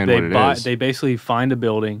understand they what it buy is. they basically find a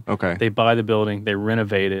building. Okay. They buy the building, they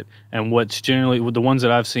renovate it, and what's generally the ones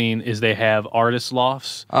that I've seen is they have artist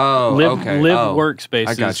lofts. Live workspaces.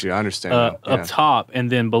 I got you. I understand. Now. Yeah. Up top, and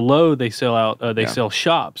then below they sell out. They sell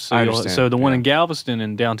shops. So I understand. So the one in Galveston,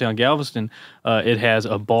 in downtown Galveston, it has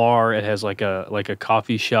a bar. It has like a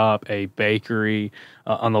coffee shop, a bakery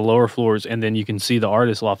on the lower floors, and then you can see the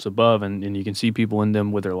artist lofts above, and you can see people in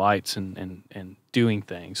them with their lights and doing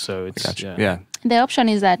things. So it's yeah. The option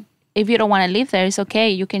is that if you don't want to live there, it's okay.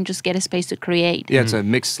 You can just get a space to create. Yeah, it's a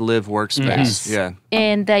mixed live workspace. Yes. Yeah.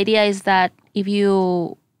 And the idea is that if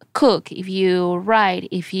you cook, if you write,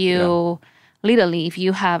 if you literally, if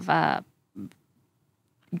you have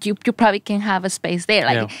you probably can have a space there.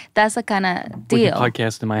 Like that's the kind of deal. We can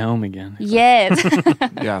podcast in my home again. Yes.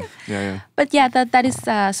 Yeah. But yeah, that is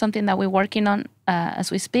something that we're working on as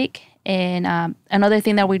we speak. And another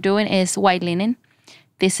thing that we're doing is white linen.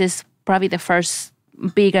 This is probably the first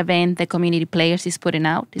big event the Community Players is putting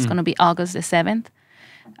out. It's going to be August the 7th.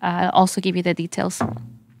 I'll also give you the details.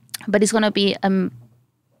 But it's going to be a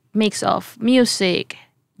mix of music,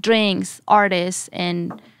 drinks, artists,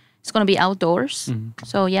 and it's going to be outdoors.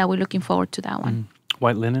 So yeah, we're looking forward to that one.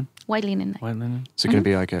 White linen? White linen. White linen. It's going to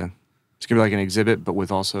be like an exhibit, but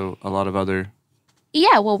with also a lot of other.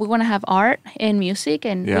 Yeah, well, we want to have art and music,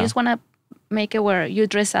 and we just want to make it where you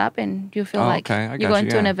dress up and you feel like you're going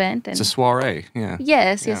to an event. And it's a soiree, yeah.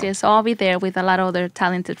 Yes. So I'll be there with a lot of other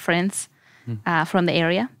talented friends from the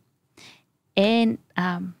area. And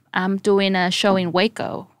I'm doing a show in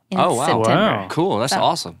Waco in September. Wow. Cool, that's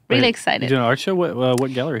awesome. Really excited. You doing an art show?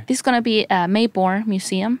 What gallery? This is going to be Mayborn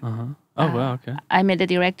Museum. Oh, wow, okay. I met the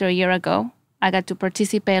director a year ago. I got to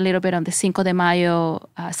participate a little bit on the Cinco de Mayo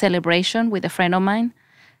celebration with a friend of mine,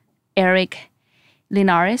 Eric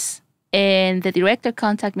Linares. And the director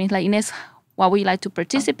contacted me, like, Ines, why would you like to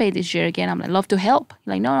participate this year again? I'm like, love to help. He's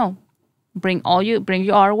like, no. Bring your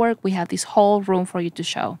artwork. We have this whole room for you to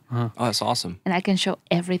show. Oh, that's awesome. And I can show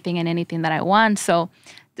everything and anything that I want. So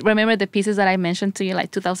remember the pieces that I mentioned to you,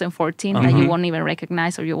 like 2014, that you won't even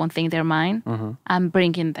recognize or you won't think they're mine? I'm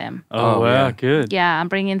bringing them. Oh, wow, good. Yeah, I'm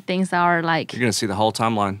bringing things that are like... You're going to see the whole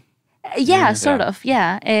timeline. Yeah, sort of,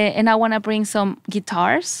 yeah. And I want to bring some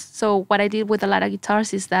guitars. So what I did with a lot of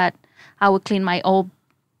guitars is that I would clean my old,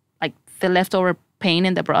 like the leftover paint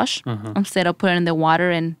in the brush instead of putting it in the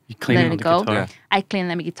water and letting it go. Guitar. I clean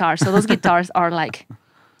them guitars. So those guitars are like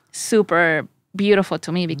super beautiful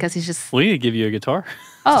to me because it's just... We need to give you a guitar.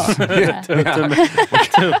 Oh.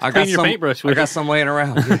 I got your some paintbrush I with got it. some laying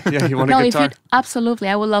around. Yeah, you want a No, guitar? absolutely.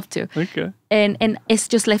 I would love to. Okay. And it's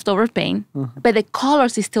just leftover paint. But the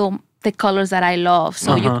colors is still the colors that I love.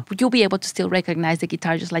 So you'll be able to still recognize the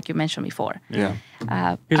guitar just like you mentioned before. Yeah.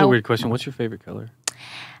 Here's a weird question. What's your favorite color?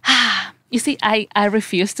 You see, I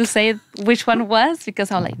refuse to say which one was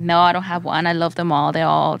because I'm like, no, I don't have one. I love them all. They're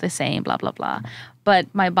all the same, blah, blah, blah. But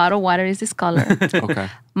my bottled water is this color. Okay.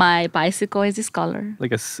 My bicycle is this color.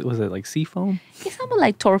 Like was it like sea foam? It's almost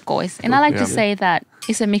like turquoise. And I like to say that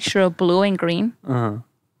it's a mixture of blue and green.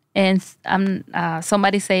 And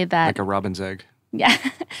somebody say that... Like a robin's egg. Yeah.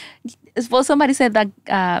 Well, somebody said that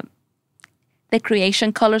the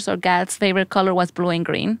creation colors or God's favorite color was blue and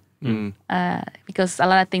green. Because a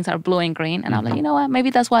lot of things are blue and green. And I'm like, you know what?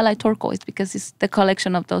 Maybe that's why I like turquoise because it's the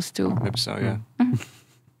collection of those two. Maybe so, yeah.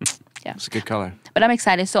 Yeah. It's a good color. But I'm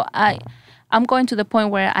excited. So I'm going to the point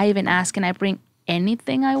where I even ask, can I bring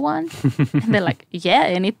anything I want? And they're like, yeah,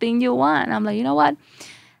 anything you want. And I'm like, you know what?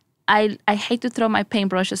 I hate to throw my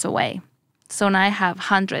paintbrushes away. So now I have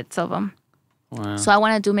hundreds of them. Wow. So I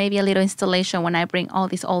want to do maybe a little installation when I bring all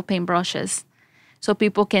these old paintbrushes so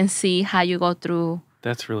people can see how you go through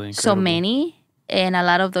That's really incredible. so many. And a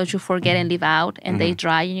lot of those you forget and leave out and they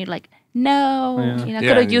dry and you're like, no, I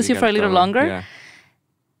could have used it for a little longer. Yeah.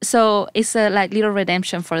 So it's a like little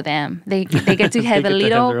redemption for them. They get to have a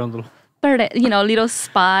little, little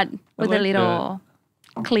spot with like a little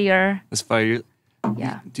clear. It's funny.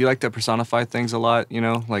 Yeah. Do you like to personify things a lot?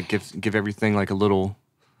 Like give everything like a little,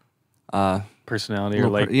 personality or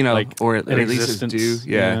like or at an least it's existence. due.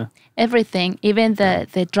 Yeah. Everything, even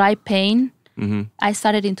the dry paint. I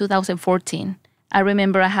started in 2014. I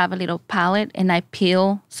remember I have a little palette and I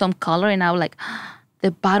peel some color and I was like,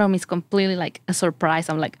 the bottom is completely like a surprise.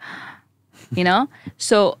 I'm like, you know?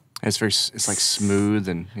 So It's like smooth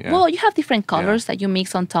and yeah. well, you have different colors that you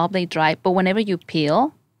mix on top, they dry, but whenever you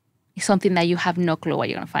peel, it's something that you have no clue what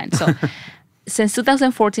you're gonna find. So since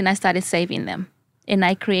 2014, I started saving them. And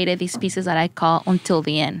I created these pieces that I call Until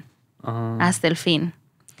the End, hasta el fin.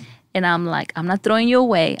 And I'm like, I'm not throwing you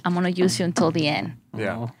away. I'm gonna use you until the end.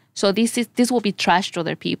 Yeah. So this will be trash to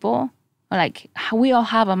other people. Like we all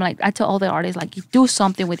have. I'm like, I tell all the artists, like, you do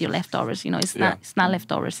something with your leftovers. You know, it's not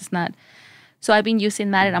leftovers. It's not. So I've been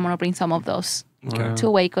using that, and I'm gonna bring some of those to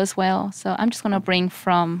Waco as well. So I'm just gonna bring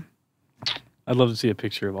from. I'd love to see a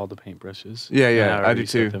picture of all the paintbrushes. Yeah, I do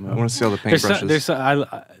too. I want to see all the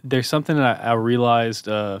paintbrushes. There's something that I realized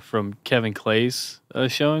from Kevin Clay's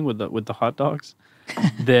showing with the hot dogs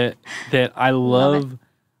that I love.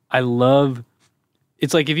 I love.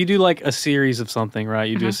 It's like if you do like a series of something, right?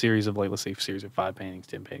 You do a series of like, let's say a series of 5 paintings,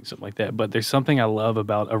 10 paintings, something like that. But there's something I love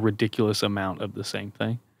about a ridiculous amount of the same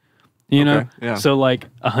thing. You know? Yeah. So like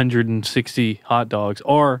 160 hot dogs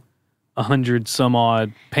or 100 some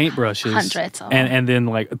odd paintbrushes. Hundreds. And then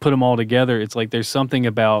like put them all together. It's like there's something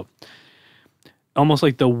about almost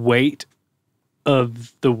like the weight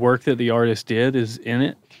of the work that the artist did is in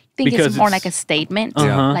it. I think it's more like a statement.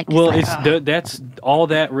 Like, well, that's all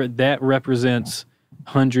that represents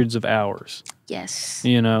hundreds of hours. Yes.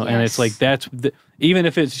 You know, and it's like even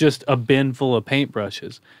if it's just a bin full of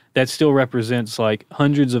paintbrushes, that still represents like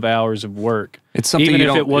hundreds of hours of work. It's something even you if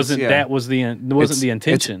don't, it wasn't wasn't the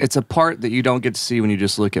intention. It's a part that you don't get to see when you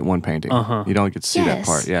just look at one painting. You don't get to see that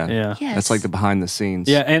part. Yeah. Yeah. Yes. That's like the behind the scenes.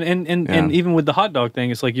 Yeah, and even with the hot dog thing,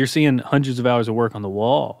 it's like you're seeing hundreds of hours of work on the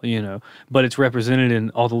wall, you know, but it's represented in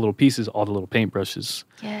all the little pieces, all the little paintbrushes.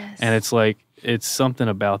 Yes. And it's like it's something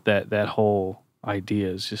about that whole idea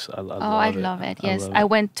is just I love it. Yes, I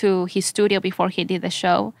went to his studio before he did the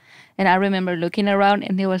show, and I remember looking around,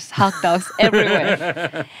 and there was hot dogs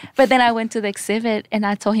everywhere. But then I went to the exhibit, and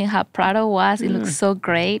I told him how proud I was. It looked so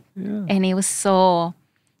great, and it was so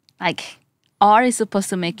like art is supposed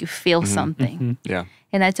to make you feel something. Yeah.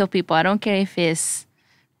 And I tell people, I don't care if it's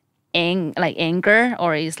like anger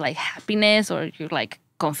or it's like happiness or you're like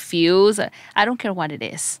confused. I don't care what it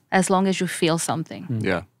is, as long as you feel something.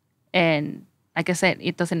 Yeah. And like I said,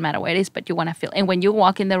 it doesn't matter what it is, but you want to feel. And when you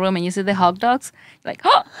walk in the room and you see the hot dogs, you're like,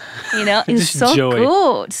 oh, you know, it's so joy.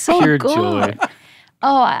 good, so Pure good. joy.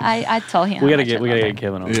 Oh, I told him. We gotta get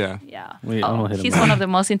Kevin on. Yeah. Yeah. I'm gonna hit him He's up. one of the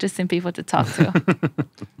most interesting people to talk to.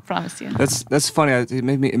 Promise you. That's funny.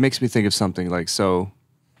 It makes me think of something like so.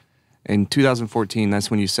 In 2014, that's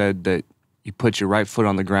when you said that you put your right foot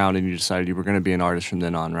on the ground and you decided you were going to be an artist from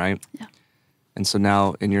then on, right? Yeah. And so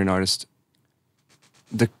now, and you're an artist.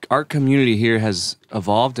 The art community here has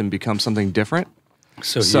evolved and become something different.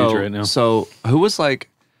 So huge right now. So who was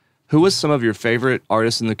some of your favorite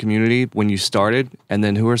artists in the community when you started, and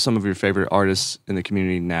then who are some of your favorite artists in the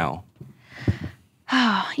community now?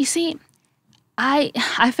 You see, I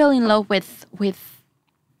fell in love with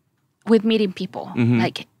meeting people.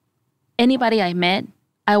 Like anybody I met,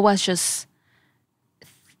 I was just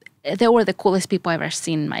they were the coolest people I've ever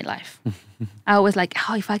seen in my life. I was like,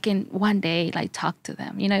 oh, if I can one day like talk to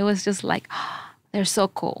them, you know, it was just like, oh, they're so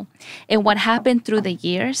cool. And what happened through the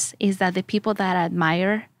years is that the people that I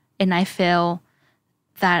admire, and I feel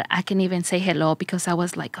that I can even say hello because I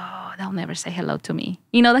was like, oh, they'll never say hello to me.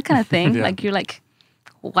 You know, that kind of thing. Like you're like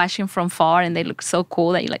watching from far and they look so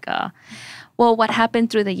cool that you're like, well, what happened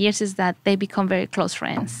through the years is that they become very close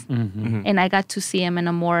friends. And I got to see them in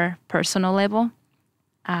a more personal level.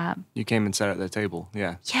 You came and sat at that table.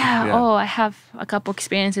 Yeah. Oh, I have a couple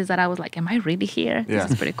experiences that I was like, am I really here? Yeah.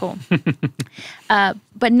 This is pretty cool.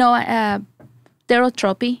 But no, Daryl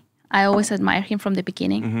Tropy, I always admired him from the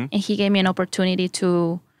beginning. And he gave me an opportunity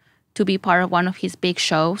to be part of one of his big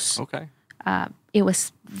shows. Okay. It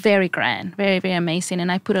was very grand, very, very amazing.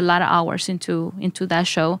 And I put a lot of hours into that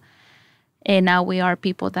show. And now we are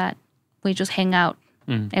people that we just hang out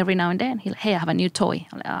every now and then. He's like, hey, I have a new toy.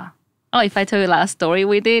 I'm like, oh, if I tell you the last story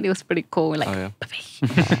we did, it was pretty cool. We're like,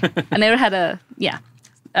 I never had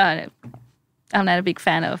I'm not a big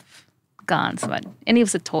fan of guns, and it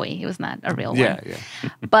was a toy. It was not a real one. Yeah.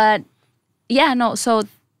 But yeah, no, so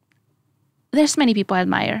there's many people I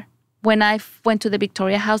admire. When I went to the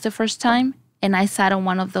Victoria House the first time and I sat on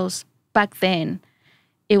one of those, back then,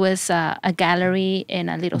 it was a gallery and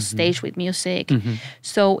a little stage with music.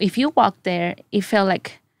 So if you walked there, it felt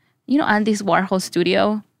like, you know, Andy's Warhol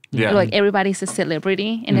studio. Yeah. Like everybody's a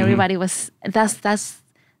celebrity and everybody was,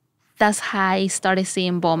 that's how I started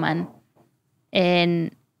seeing Beaumont.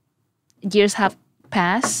 And years have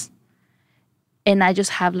passed and I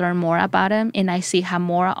just have learned more about him and I see how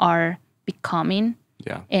more are becoming.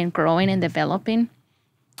 Yeah. and growing and developing.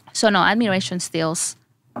 So no, admiration stills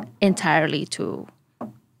entirely to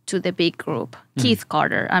the big group. Keith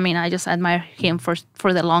Carter. I mean, I just admire him for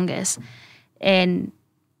the longest. And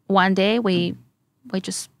one day we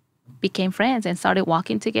just became friends and started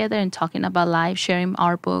walking together and talking about life, sharing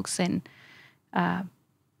our books, and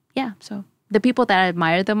so the people that I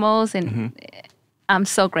admire the most, and I'm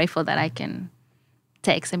so grateful that I can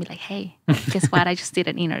text and be like, hey, guess what? I just did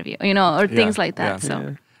an interview, or things like that.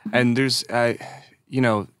 So, and there's,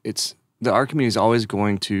 it's the art community is always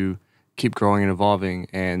going to keep growing and evolving,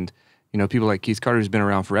 and people like Keith Carter who's been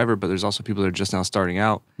around forever, but there's also people that are just now starting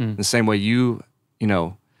out. The same way you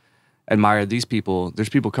admire these people, there's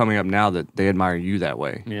people coming up now that they admire you that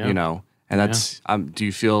way. And that's do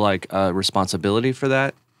you feel like a responsibility for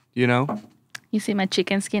that? You see my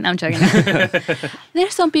chicken skin? I'm joking.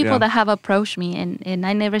 There's some people that have approached me and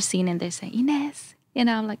I never seen, and they say, Ines,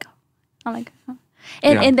 I'm like, oh.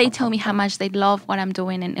 And they tell me how much they love what I'm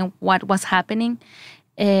doing and what was happening,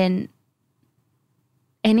 and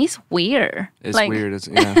it's weird. It's like, weird. It's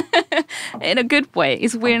in a good way.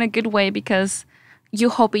 It's weird in a good way because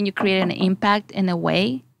you're hoping you create an impact in a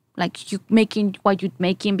way, like you making what you're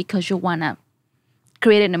making because you wanna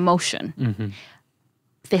create an emotion.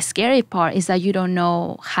 The scary part is that you don't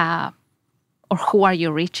know how or who are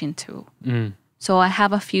you reaching to. So I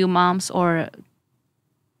have a few moms or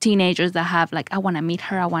teenagers that have like, I want to meet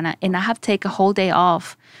her, and I have take a whole day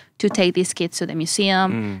off to take these kids to the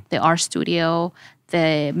museum, the art studio,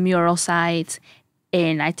 the mural sites,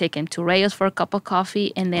 and I take him to Rayos for a cup of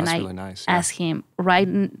coffee, and then That's really nice, ask him write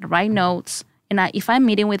notes. And if I'm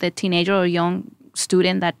meeting with a teenager or young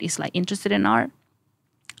student that is like interested in art,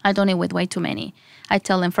 I don't need with way too many. I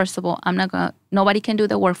tell them, first of all, nobody can do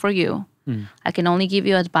the work for you. I can only give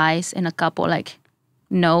you advice and a couple like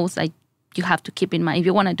notes like you have to keep in mind. If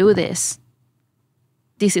you want to do this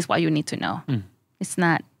is what you need to know. It's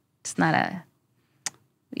not a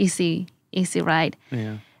easy ride.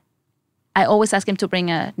 Yeah. I always ask him to bring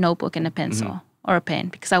a notebook and a pencil or a pen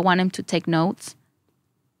because I want him to take notes.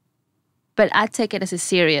 But I take it as a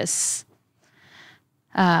serious,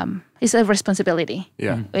 it's a responsibility.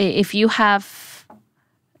 Yeah. If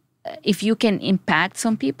you can impact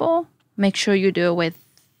some people, make sure you do it with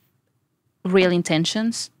real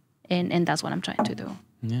intentions, and that's what I'm trying to do.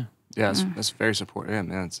 Yeah. Yeah, that's very supportive. Yeah,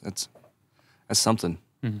 man, that's something.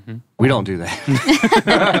 We don't do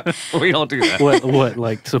that. We don't do that. What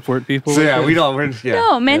like support people? So yeah, we don't.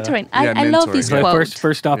 No, mentoring. I love these mentoring. quotes.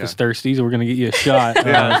 First stop is Thirsties. We're gonna get you a shot.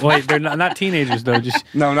 Wait, they're not teenagers though. Just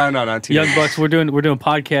No, not teenagers. young bucks. We're doing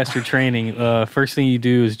podcaster training. First thing you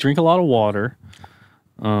do is drink a lot of water.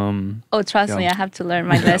 Oh, trust me, I have to learn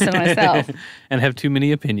my lesson myself. And have too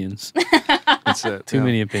many opinions. That's it. Too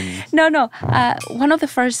many opinions. No. One of the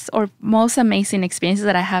first or most amazing experiences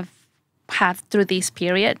that I have had through this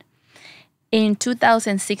period, in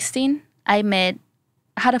 2016, I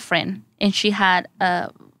had a friend, and she had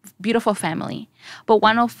a beautiful family. But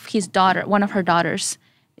one of her daughters,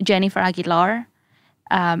 Jennifer Aguilar,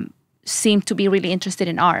 seemed to be really interested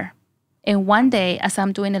in art. And one day, as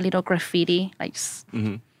I'm doing a little graffiti, like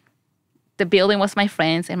the building was my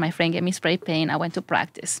friend's, and my friend gave me spray paint. I went to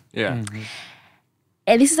practice. Yeah.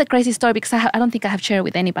 And this is a crazy story because I don't think I have shared it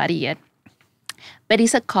with anybody yet. But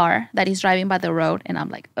it's a car that is driving by the road, and I'm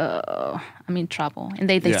like, oh, I'm in trouble. And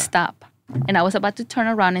they stop. And I was about to turn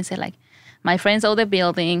around and say, like, my friends own the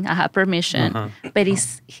building. I have permission. But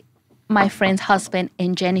it's my friend's husband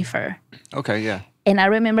and Jennifer. Okay, yeah. And I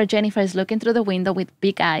remember Jennifer is looking through the window with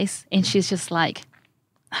big eyes, and she's just like,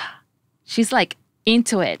 she's like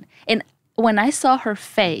into it. And when I saw her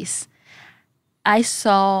face, I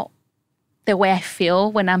saw the way I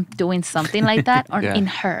feel when I'm doing something like that in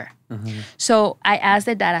her. So I asked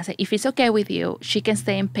the dad, I said, if it's okay with you, she can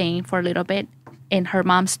stay in pain for a little bit. And her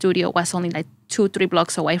mom's studio was only like 2-3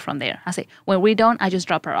 blocks away from there. I said, when we're done, I just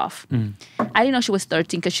drop her off. I didn't know she was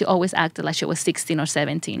 13 because she always acted like she was 16 or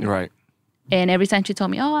 17. Right. And every time she told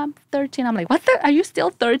me, oh, I'm 13, I'm like, what? Are you still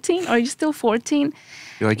 13? Or are you still 14?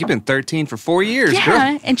 You're like, you've been 13 for 4 years, girl.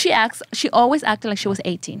 Yeah, and she always acted like she was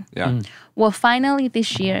 18. Yeah. Well, finally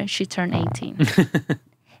this year, she turned 18.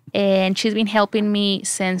 And she's been helping me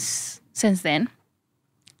since then.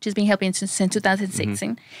 She's been helping since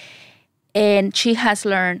 2016. And she has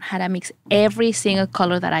learned how to mix every single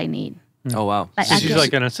color that I need. Oh, wow. Like, So she's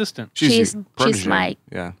like an assistant. She's protege. my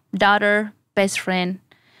Yeah. daughter, best friend,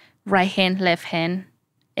 right hand, left hand,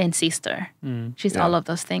 and sister. She's all of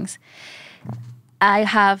those things.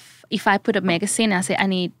 If I put a magazine, I say I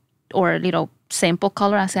need, or a little sample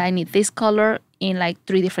color, I say I need this color in like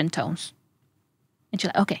 3 different tones. And she's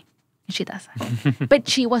like, okay. She doesn't. But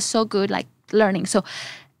she was so good, like learning. So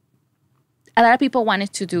a lot of people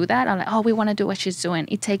wanted to do that. I'm like, oh, we want to do what she's doing.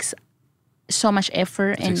 It takes so much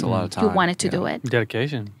effort, and takes a lot of you time, wanted to do it.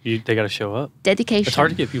 Dedication. They got to show up. Dedication. It's hard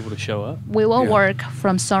to get people to show up. We will work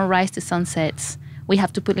from sunrise to sunsets. We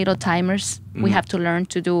have to put little timers. We have to learn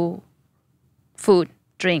to do food,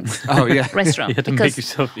 drinks, Oh yeah. restaurant. You have to because make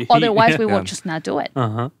yourself eat. otherwise we will just not do it.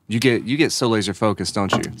 You get so laser focused,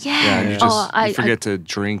 don't you? Yeah. You just you forget to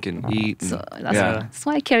drink and eat. And, So that's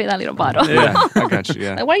why I carry that little bottle. yeah, I got you.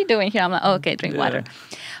 Yeah. Like, what are you doing here? I'm like, oh, okay, drink water.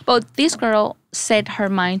 But this girl set her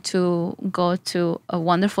mind to go to a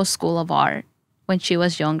wonderful school of art when she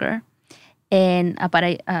was younger. And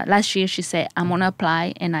last year she said, I'm going to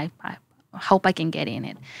apply, and I hope I can get in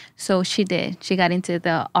it. So she did. She got into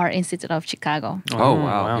the Art Institute of Chicago. Oh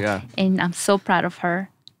wow. Yeah. And I'm so proud of her.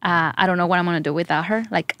 I don't know what I'm going to do without her.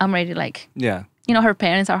 Like, I'm ready, like, Yeah. you know, her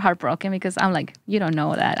parents are heartbroken because I'm like, you don't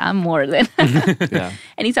know that. I'm more than. Yeah.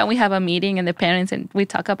 Anytime we have a meeting and the parents and we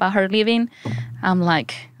talk about her leaving, I'm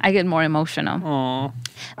like, I get more emotional. Aww.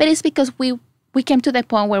 But it's because we came to the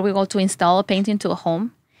point where we go to install a painting to a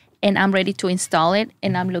home, and I'm ready to install it,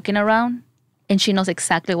 and I'm looking around, and she knows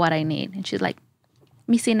exactly what I need. And she's like,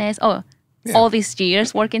 Miss Ines. Oh, all these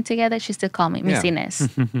years working together, she still call me Miss Ines.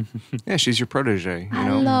 Yeah, she's your protege. You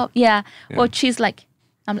know. I love, Well, she's like,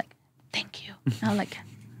 I'm like, thank you. I'm like,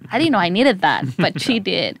 I didn't know I needed that, but she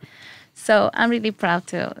did. So I'm really proud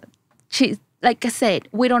to. She, like I said,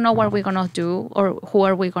 we don't know what we're gonna do or who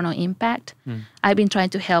are we gonna impact. I've been trying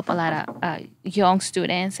to help a lot of young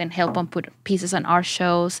students and help them put pieces on art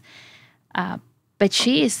shows. But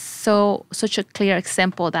she is such a clear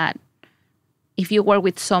example that if you work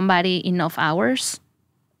with somebody enough hours,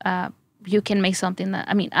 you can make something that.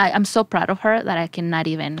 I mean, I'm so proud of her that I cannot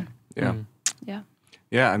even. Yeah. Yeah.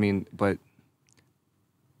 Yeah. I mean, but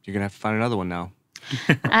you're gonna have to find another one now.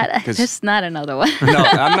 There's not another one. No,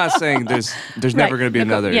 I'm not saying there's never going to be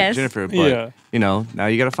another Yes. Jennifer, but you know, now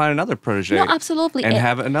you got to find another protege. No, absolutely. And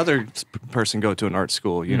have another person go to an art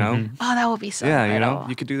school. You know, Oh, that would be so yeah, you incredible. know,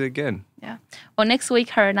 you could do that again. Yeah. Well, next week,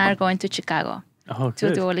 her and I are going to Chicago Oh, to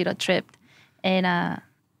good. do a little trip, and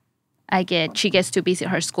she gets to visit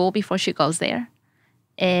her school before she goes there,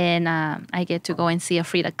 and I get to go and see a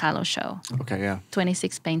Frida Kahlo show. Okay, yeah.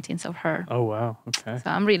 26 paintings of her. Oh, wow. Okay. So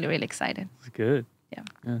I'm really, really excited. That's good.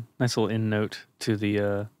 Yeah. Nice little end note to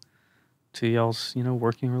the to y'all's,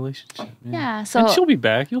 working relationship. Yeah. So And she'll be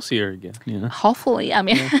back. You'll see her again. hopefully, I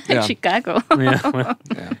mean, Yeah. Chicago. Yeah. Well,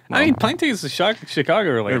 Yeah. I mean, plane tickets to Chicago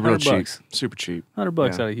are like they're real cheap, $100. super cheap.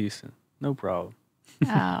 $100 Yeah. out of Houston. No problem. Oh,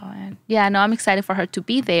 man. Yeah, no, I'm excited for her to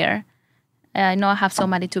be there. I know I have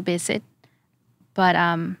somebody to visit, but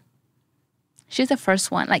she's the first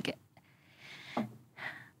one. Like,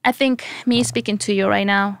 I think me speaking to you right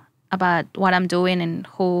now about what I'm doing and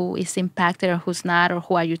who is impacted or who's not, or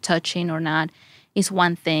who are you touching or not, is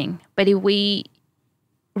one thing. But if we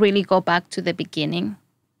really go back to the beginning,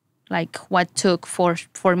 like what took for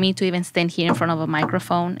me to even stand here in front of a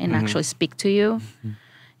microphone and actually speak to you,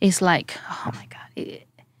 it's like, oh my God.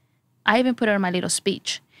 I even put her in my little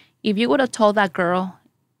speech. If you would have told that girl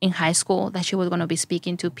in high school that she was going to be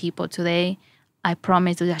speaking to people today, I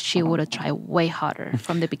promise you that she would have tried way harder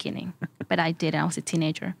from the beginning. But I didn't. I was a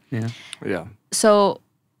teenager. Yeah. Yeah. So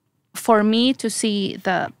for me to see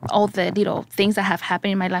all the little things that have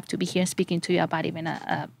happened in my life, to be here speaking to you about even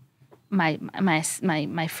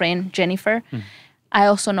my friend Jennifer, I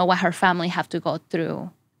also know what her family have to go through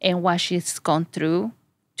and what she's gone through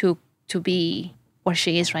to be where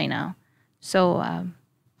she is right now. So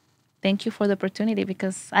thank you for the opportunity,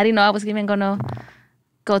 because I didn't know I was even gonna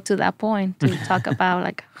go to that point to talk about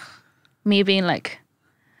like me being like.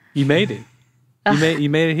 You made it. You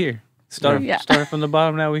made it here. Started from the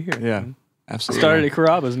bottom, now we're here. Yeah. Absolutely. Started at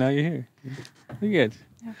Carraba's, now you're here. You're good.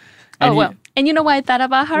 And you know why I thought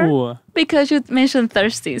about her? Ooh. Because you mentioned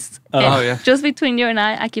thirsties. Oh, And yeah. Just between you and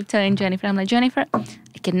I keep telling Jennifer, I'm like, Jennifer, I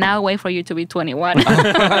cannot wait for you to be 21.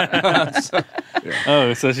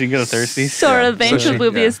 Oh, so she can go thirsty? So our adventures So she-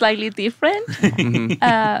 will be yeah. slightly different.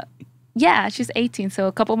 Yeah, she's 18, so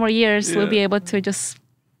a couple more years we'll be able to just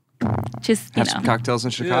Have some cocktails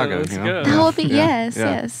in Chicago. let's you know? go. That will be, Yeah, yes,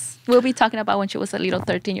 yeah. yes. We'll be talking about when she was a little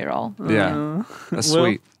 13-year-old. Yeah. That's Well-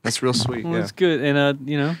 sweet. That's real sweet. Well, Yeah. that's good.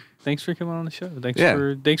 And, thanks for coming on the show. Thanks Yeah.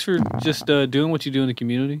 for just doing what you do in the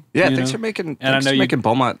community. Yeah. you Thanks know? for making. And I Thanks know for you- making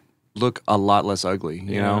Beaumont look a lot less ugly.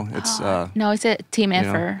 You Yeah. know, it's. No, it's a team you know,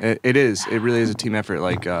 effort. it is. It really is a team effort.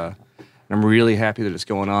 Like, I'm really happy that it's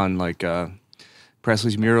going on. Like,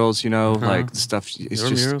 Presley's murals, like stuff. It's Your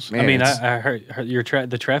just murals. man, I mean, it's- I heard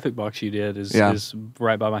the traffic box you did is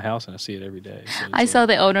right by my house, and I see it every day. So I saw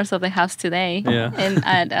the owners of the house today, Yeah. and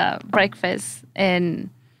at breakfast, and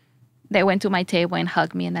they went to my table and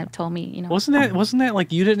hugged me, and they told me, Wasn't that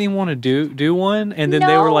like you didn't even want to do one, and then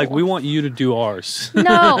they were like, No. "We want you to do ours."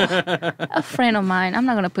 No, a friend of mine. I'm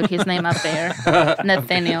not gonna put his name up there.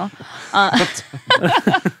 Nathaniel.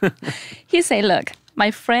 He said, "Look,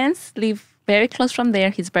 my friends live very close from there.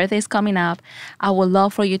 His birthday is coming up. I would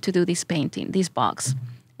love for you to do this painting, this box."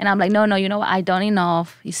 And I'm like, "No, you know what? I don't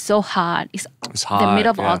enough. It's so hot. It's hot, the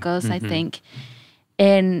middle of yeah. August, I think,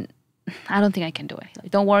 and I don't think I can do it.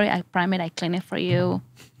 Like, don't worry. I promise. I clean it for you.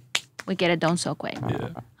 We get it done so quick." Yeah.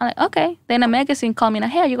 I'm like, okay. Then a magazine called me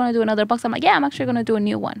and, hey, are you going to do another box? I'm like, yeah, I'm actually going to do a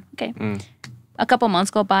new one. Okay. A couple months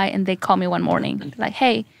go by and they call me one morning. Like,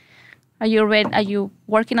 hey, are you ready? Are you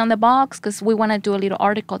working on the box? Because we want to do a little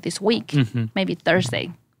article this week, maybe Thursday.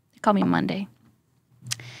 They call me Monday.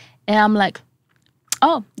 And I'm like,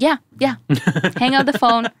 oh, yeah. Hang up the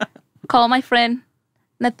phone, call my friend,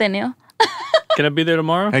 Nathaniel. Can I be there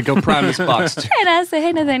tomorrow? Hey, go prime this box. And I say,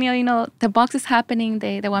 hey, Nathaniel, the box is happening.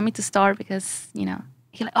 They want me to start because, he's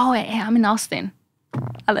like, oh, hey, I'm in Austin.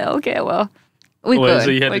 I'm like, okay, well, we good. So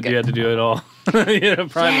you We're good. had to do it all.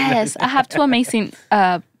 Yes, I have two amazing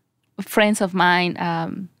friends of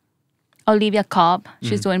mine. Olivia Cobb,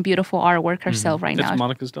 she's doing beautiful artwork herself right That's now.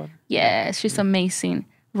 Monica's daughter. Yes, she's amazing.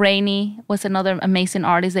 Rainey was another amazing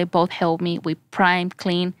artist. They both helped me. We primed,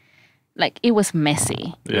 clean. Like, it was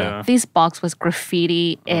messy. Yeah. This box was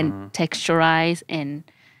graffiti and texturized, and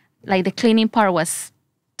like the cleaning part was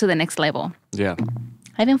to the next level. Yeah.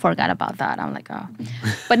 I even forgot about that. I'm like, oh.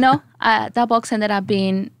 But no, that box ended up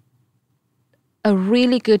being a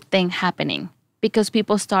really good thing happening because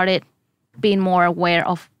people started being more aware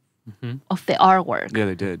of the artwork. Yeah,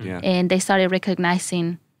 they did. Yeah. And they started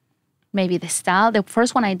recognizing maybe the style. The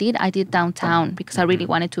first one I did downtown because I really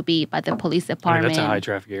wanted to be by the police I mean, department. that's a high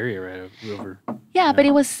traffic area right over. Yeah, but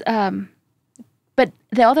it was. But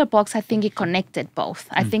the other box, I think it connected both.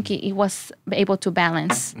 I think it was able to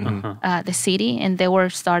balance the city, and they were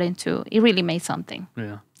starting to. It really made something.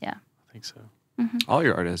 Yeah. Yeah. I think so. All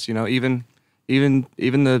your artists, even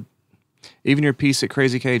your piece at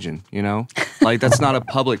Crazy Cajun, like that's not a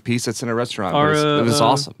public piece. That's in a restaurant. But it was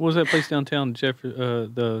awesome. What was that place downtown,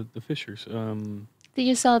 the Fishers? Did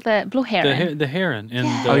you saw the blue heron? The heron and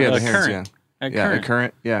Oh yeah, the current. herons, At yeah, Current. the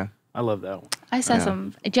current, yeah. I love that one. I saw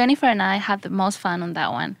some. Jennifer and I had the most fun on that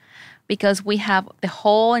one because we have the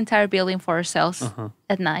whole entire building for ourselves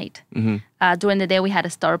at night. During the day, we had a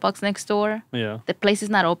Starbucks next door. Yeah. The place is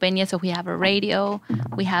not open yet, so we have a radio.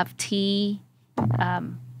 We have tea.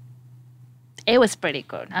 It was pretty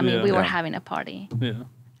good. I mean, we were having a party. Yeah.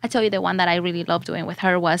 I tell you, the one that I really loved doing with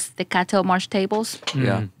her was the cocktail march tables.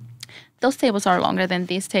 Yeah. Those tables are longer than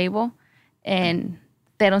this table, and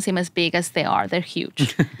they don't seem as big as they are. They're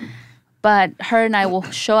huge. But her and I will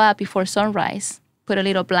show up before sunrise, put a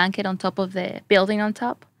little blanket on top of the building on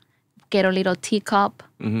top, get a little teacup,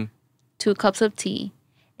 2 cups of tea,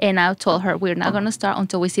 and I told her we're not going to start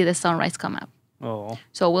until we see the sunrise come up. Oh.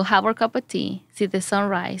 So we'll have our cup of tea, see the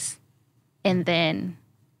sunrise, and then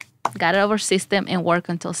got it over system and work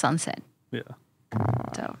until sunset. Yeah.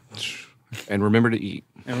 So And remember to eat.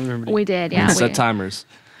 I remember. we did, yeah. Set timers.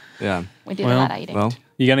 Yeah. We did Well, a lot of eating. Well,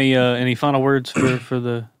 You got any final words for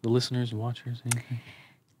the listeners and watchers? Anything?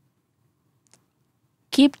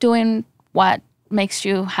 Keep doing what makes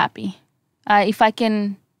you happy. If I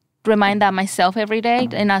can remind that myself every day,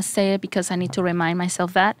 and I say it because I need to remind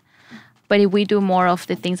myself that, but if we do more of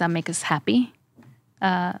the things that make us happy,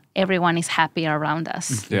 everyone is happy around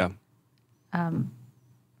us. yeah.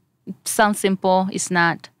 Sounds simple. It's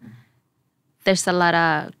not. There's a lot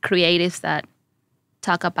of creatives that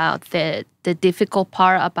talk about the difficult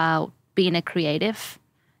part about being a creative,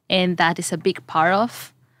 and that is a big part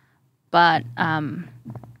of. But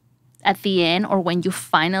at the end, or when you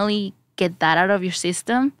finally get that out of your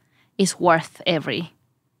system, it's worth every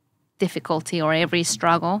difficulty or every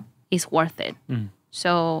struggle. It's worth it.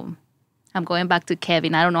 So I'm going back to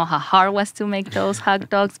Kevin. I don't know how hard it was to make those hot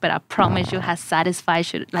dogs, but I promise you how satisfied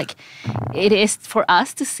like it is for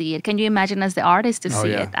us to see it. Can you imagine as the artist to see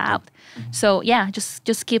it out? So yeah,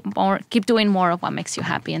 just keep doing more of what makes you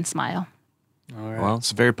happy and smile. All right. Well,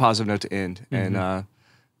 it's a very positive note to end. And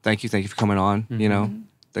thank you for coming on.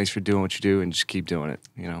 Thanks for doing what you do, and just keep doing it.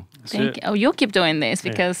 Thank you. Oh, you'll keep doing this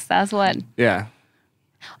because that's what. Yeah.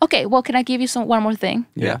 Okay. Well, can I give you one more thing?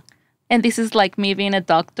 Yeah. And this is like me being a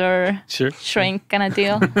doctor, Sure. shrink kind of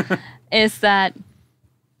deal, is that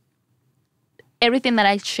everything that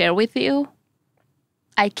I share with you,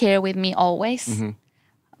 I carry with me always. Mm-hmm.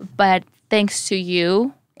 But thanks to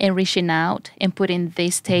you and reaching out and putting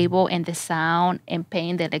this table and the sound and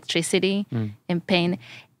paying the electricity and paying,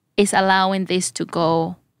 is allowing this to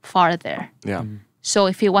go farther. Yeah. So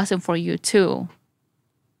if it wasn't for you too,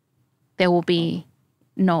 there will be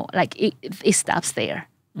no, like it stops there.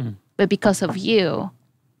 But because of you,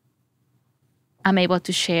 I'm able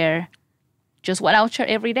to share just what I'll share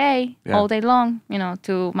every day, all day long, you know,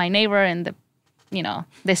 to my neighbor and the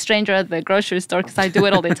stranger at the grocery store, because I do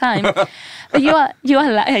it all the time. But I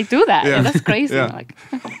do that. Yeah. And that's crazy. Yeah. Like,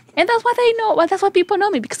 and that's what they know. That's what people know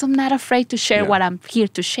me, because I'm not afraid to share what I'm here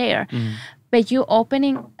to share. But you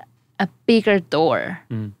opening a bigger door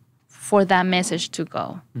for that message to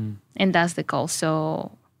go. And that's the goal.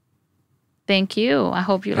 So thank you. I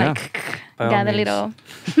hope you got a little.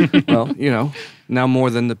 Well, now more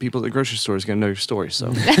than the people at the grocery store is going to know your story.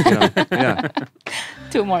 So, yeah.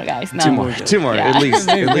 2 more guys. No. Two more, Yeah. at least.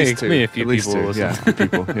 At least 2. Maybe a few at least people 2. will Yeah, listen.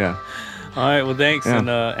 people. Yeah. All right. Well, thanks, Yeah. and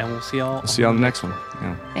we'll see y'all. See you on the next one.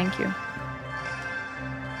 Yeah. Thank you.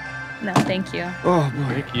 No, thank you. Oh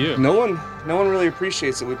boy. Thank you. No one really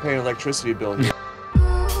appreciates that we pay an electricity bill here.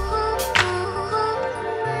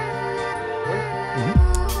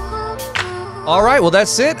 All right, well,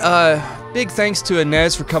 that's it. Big thanks to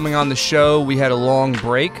Ines for coming on the show. We had a long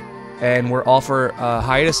break, and we're off for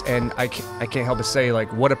hiatus, and I can't help but say,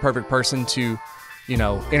 like, what a perfect person to,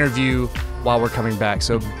 interview while we're coming back.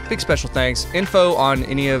 So big special thanks. Info on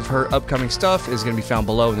any of her upcoming stuff is going to be found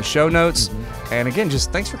below in the show notes. And again, just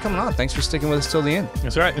thanks for coming on. Thanks for sticking with us till the end.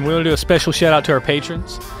 That's right. And we want to do a special shout out to our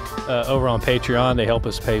patrons over on Patreon. They help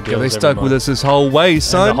us pay bills. Yeah, they every stuck with month. us this whole way,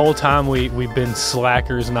 son. And the whole time we've been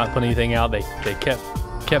slackers, not putting anything out. They kept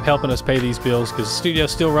helping us pay these bills because the studio's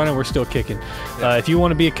still running. We're still kicking. If you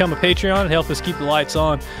want to become a Patreon and help us keep the lights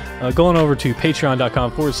on, going over to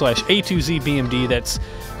patreon.com/A2ZBMD. That's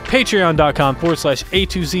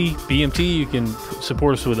patreon.com/A2ZBMT. You can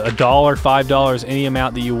support us with $1, $5, any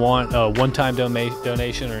amount that you want, one-time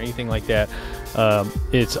donation or anything like that.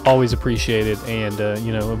 It's always appreciated, and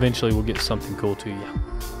eventually we'll get something cool to you.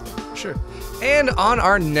 Sure. And on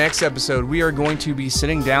our next episode, we are going to be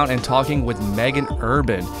sitting down and talking with Megan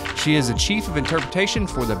Urban. She is the Chief of Interpretation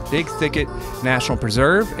for the Big Thicket National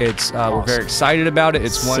Preserve. It's We're very excited about it.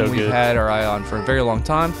 It's one So we've good. had our eye on for a very long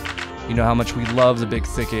time. You know how much we love the Big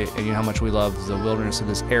Thicket, and you know how much we love the wilderness of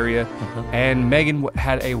this area. And Megan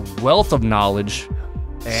had a wealth of knowledge.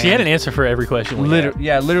 She had an answer for every question we had.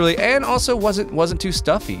 Literally, and also wasn't too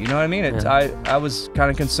stuffy. You know what I mean? I was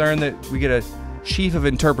kind of concerned that we get a Chief of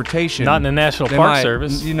Interpretation. Not in the National They Park might-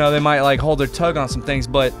 Service. They might like hold their tug on some things,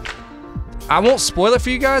 but I won't spoil it for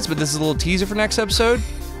you guys, but this is a little teaser for next episode.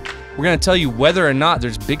 We're going to tell you whether or not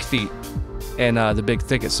there's big feet in the Big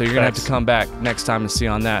Thicket, so you're going to have to Facts. come back next time to see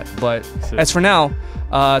on that. But it. as for now,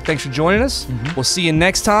 thanks for joining us. We'll see you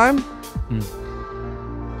next time.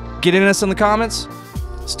 Get in us in the comments.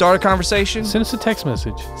 Start a conversation. Send us a text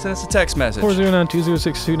message. Send us a text message.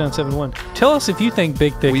 409-206-2971. Tell us if you think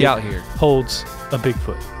Big Thicket We out here. holds a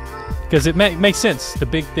Bigfoot. Because it makes sense. The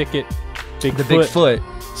Big Thicket, The Big Foot.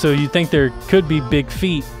 So you think there could be big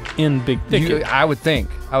feet in Big Thicket. I would think.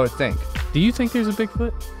 Do you think there's a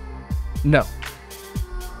Bigfoot? No,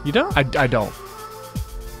 You don't? I don't.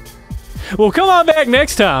 Well, come on back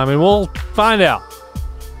next time and we'll find out.